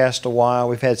Chromecast a while.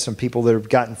 We've had some people that have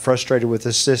gotten frustrated with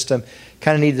the system.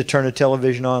 Kind of need to turn the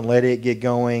television on, let it get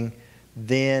going,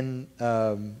 then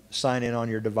sign in on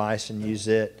your device and use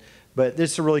it. But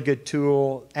this is a really good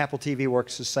tool. Apple TV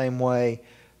works the same way.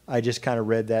 I just kind of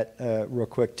read that real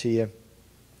quick to you.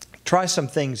 Try some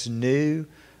things new.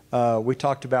 We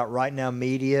talked about Right Now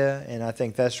Media, and I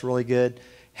think that's really good.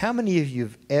 How many of you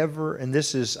have ever, and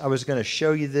this is, I was going to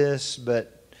show you this,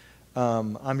 but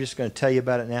I'm just going to tell you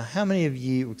about it now. How many of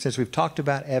you, since we've talked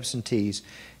about absentees,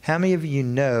 how many of you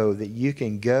know that you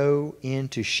can go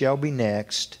into Shelby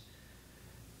Next,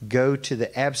 go to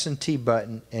the absentee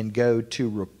button, and go to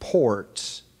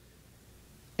reports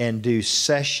and do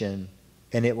session,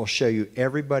 and it will show you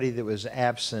everybody that was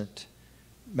absent.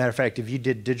 Matter of fact, if you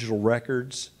did digital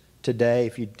records today,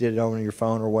 if you did it on your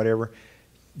phone or whatever,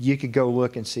 you could go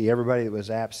look and see everybody that was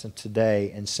absent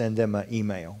today and send them an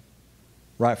email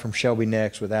right from Shelby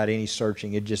Next without any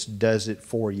searching. It just does it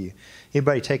for you.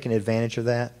 Anybody taking advantage of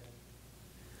that?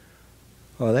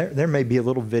 Well, there may be a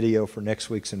little video for next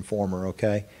week's Informer,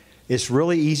 okay? It's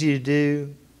really easy to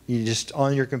do. You just,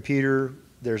 on your computer,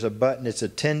 there's a button, it's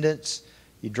attendance.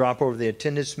 You drop over the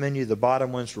attendance menu. The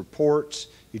bottom one's reports.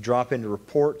 You drop into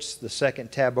reports. The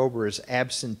second tab over is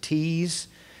absentees.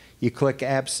 You click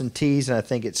absentees, and I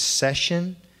think it's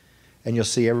session. and you'll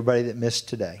see everybody that missed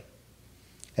today.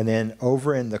 And then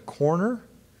over in the corner,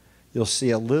 you'll see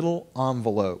a little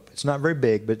envelope. It's not very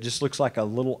big, but it just looks like a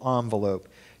little envelope.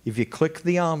 If you click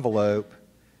the envelope,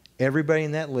 everybody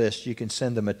in that list, you can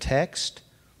send them a text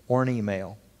or an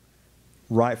email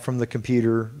right from the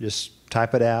computer. Just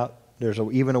type it out. There's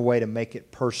even a way to make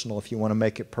it personal if you want to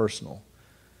make it personal.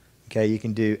 Okay, you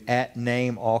can do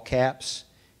 @name, all caps,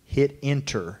 hit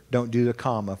enter. Don't do the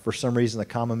comma. For some reason, the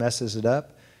comma messes it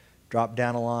up. Drop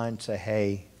down a line, say,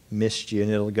 hey, missed you, and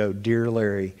it'll go, Dear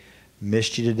Larry,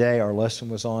 missed you today. Our lesson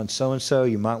was on so-and-so.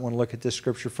 You might want to look at this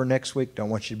scripture for next week. Don't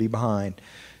want you to be behind.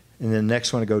 And then the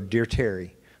next one will go, Dear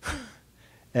Terry.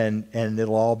 and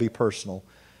it'll all be personal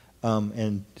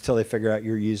until they figure out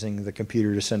you're using the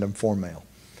computer to send them form mail.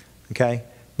 Okay?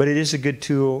 But it is a good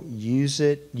tool. Use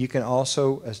it. You can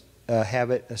also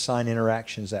have it assign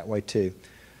interactions that way too.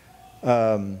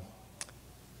 Yeah,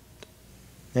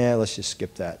 let's just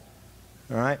skip that.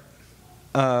 All right?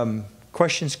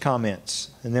 Questions,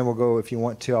 comments, and then we'll go, if you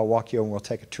want to, I'll walk you over and we'll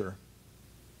take a tour.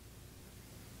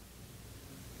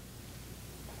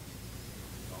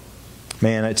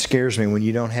 Man, it scares me when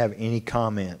you don't have any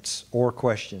comments or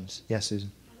questions. Yes, Susan?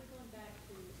 Are we going back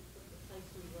to the place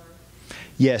we were?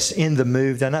 Yes, in the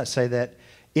move, did I not say that?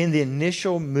 In the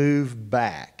initial move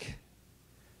back,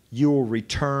 you will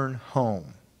return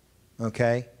home.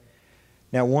 Okay?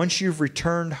 Now, once you've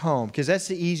returned home, because that's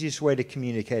the easiest way to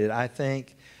communicate it, I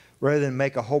think, rather than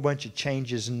make a whole bunch of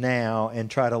changes now and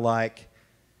try to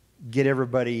get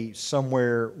everybody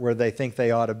somewhere where they think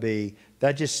they ought to be,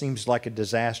 that just seems like a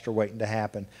disaster waiting to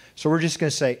happen. So we're just going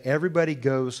to say everybody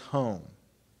goes home.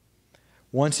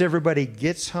 Once everybody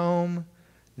gets home,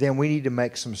 then we need to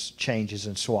make some changes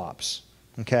and swaps,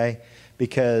 okay?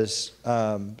 Because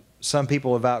some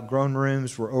people have outgrown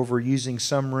rooms. We're overusing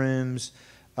some rooms.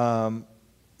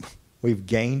 We've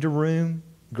gained a room,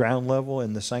 ground level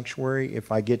in the sanctuary.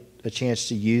 If I get a chance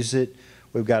to use it,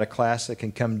 we've got a class that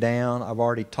can come down. I've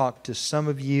already talked to some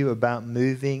of you about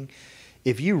moving.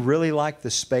 If you really like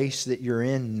the space that you're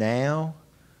in now,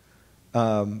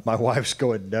 my wife's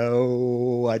going,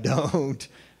 no, I don't.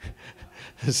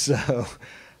 So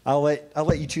I'll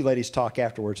let you two ladies talk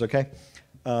afterwards, okay?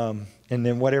 And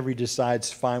then whatever you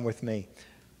decide's fine with me.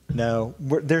 No,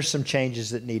 there's some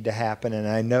changes that need to happen, and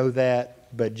I know that.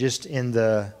 But just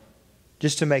to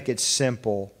make it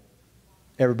simple,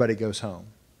 everybody goes home,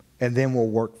 and then we'll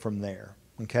work from there.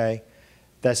 Okay,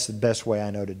 that's the best way I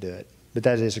know to do it. But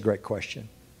that is a great question.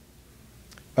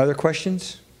 Other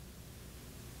questions?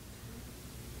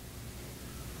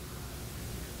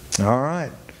 All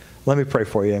right. Let me pray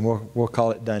for you, and we'll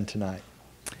call it done tonight.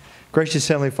 Gracious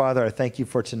Heavenly Father, I thank you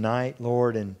for tonight,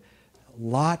 Lord, and a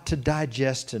lot to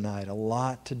digest tonight, a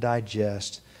lot to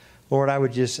digest. Lord, I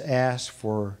would just ask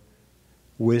for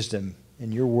wisdom,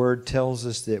 and your word tells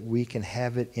us that we can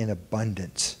have it in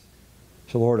abundance.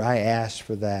 So, Lord, I ask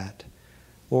for that.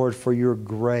 Lord, for your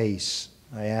grace,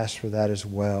 I ask for that as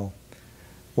well.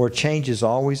 Lord, change is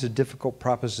always a difficult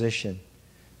proposition,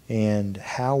 and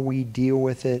how we deal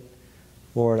with it,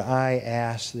 Lord, I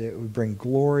ask that it would bring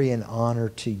glory and honor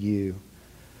to you.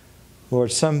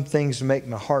 Lord, some things make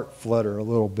my heart flutter a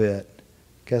little bit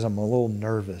because I'm a little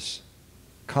nervous.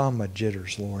 Calm my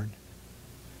jitters, Lord.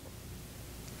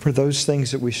 For those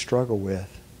things that we struggle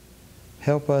with,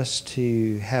 help us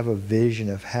to have a vision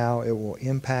of how it will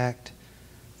impact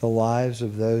the lives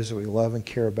of those that we love and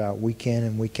care about week in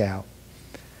and week out.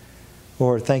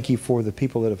 Lord, thank you for the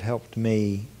people that have helped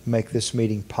me make this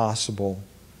meeting possible.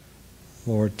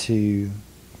 Lord, to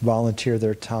volunteer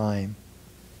their time.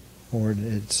 Lord,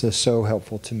 it's so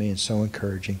helpful to me and so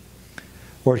encouraging.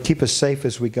 Lord, keep us safe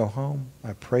as we go home.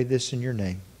 I pray this in your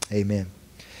name. Amen.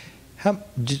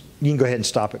 You can go ahead and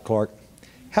stop it, Clark.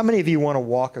 How many of you want to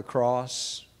walk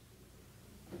across?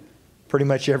 Pretty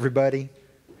much everybody?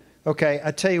 Okay, I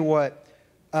tell you what.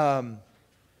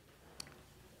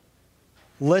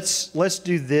 Let's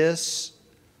do this.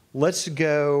 Let's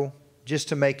go, just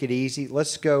to make it easy,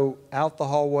 let's go out the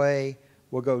hallway.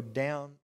 We'll go down.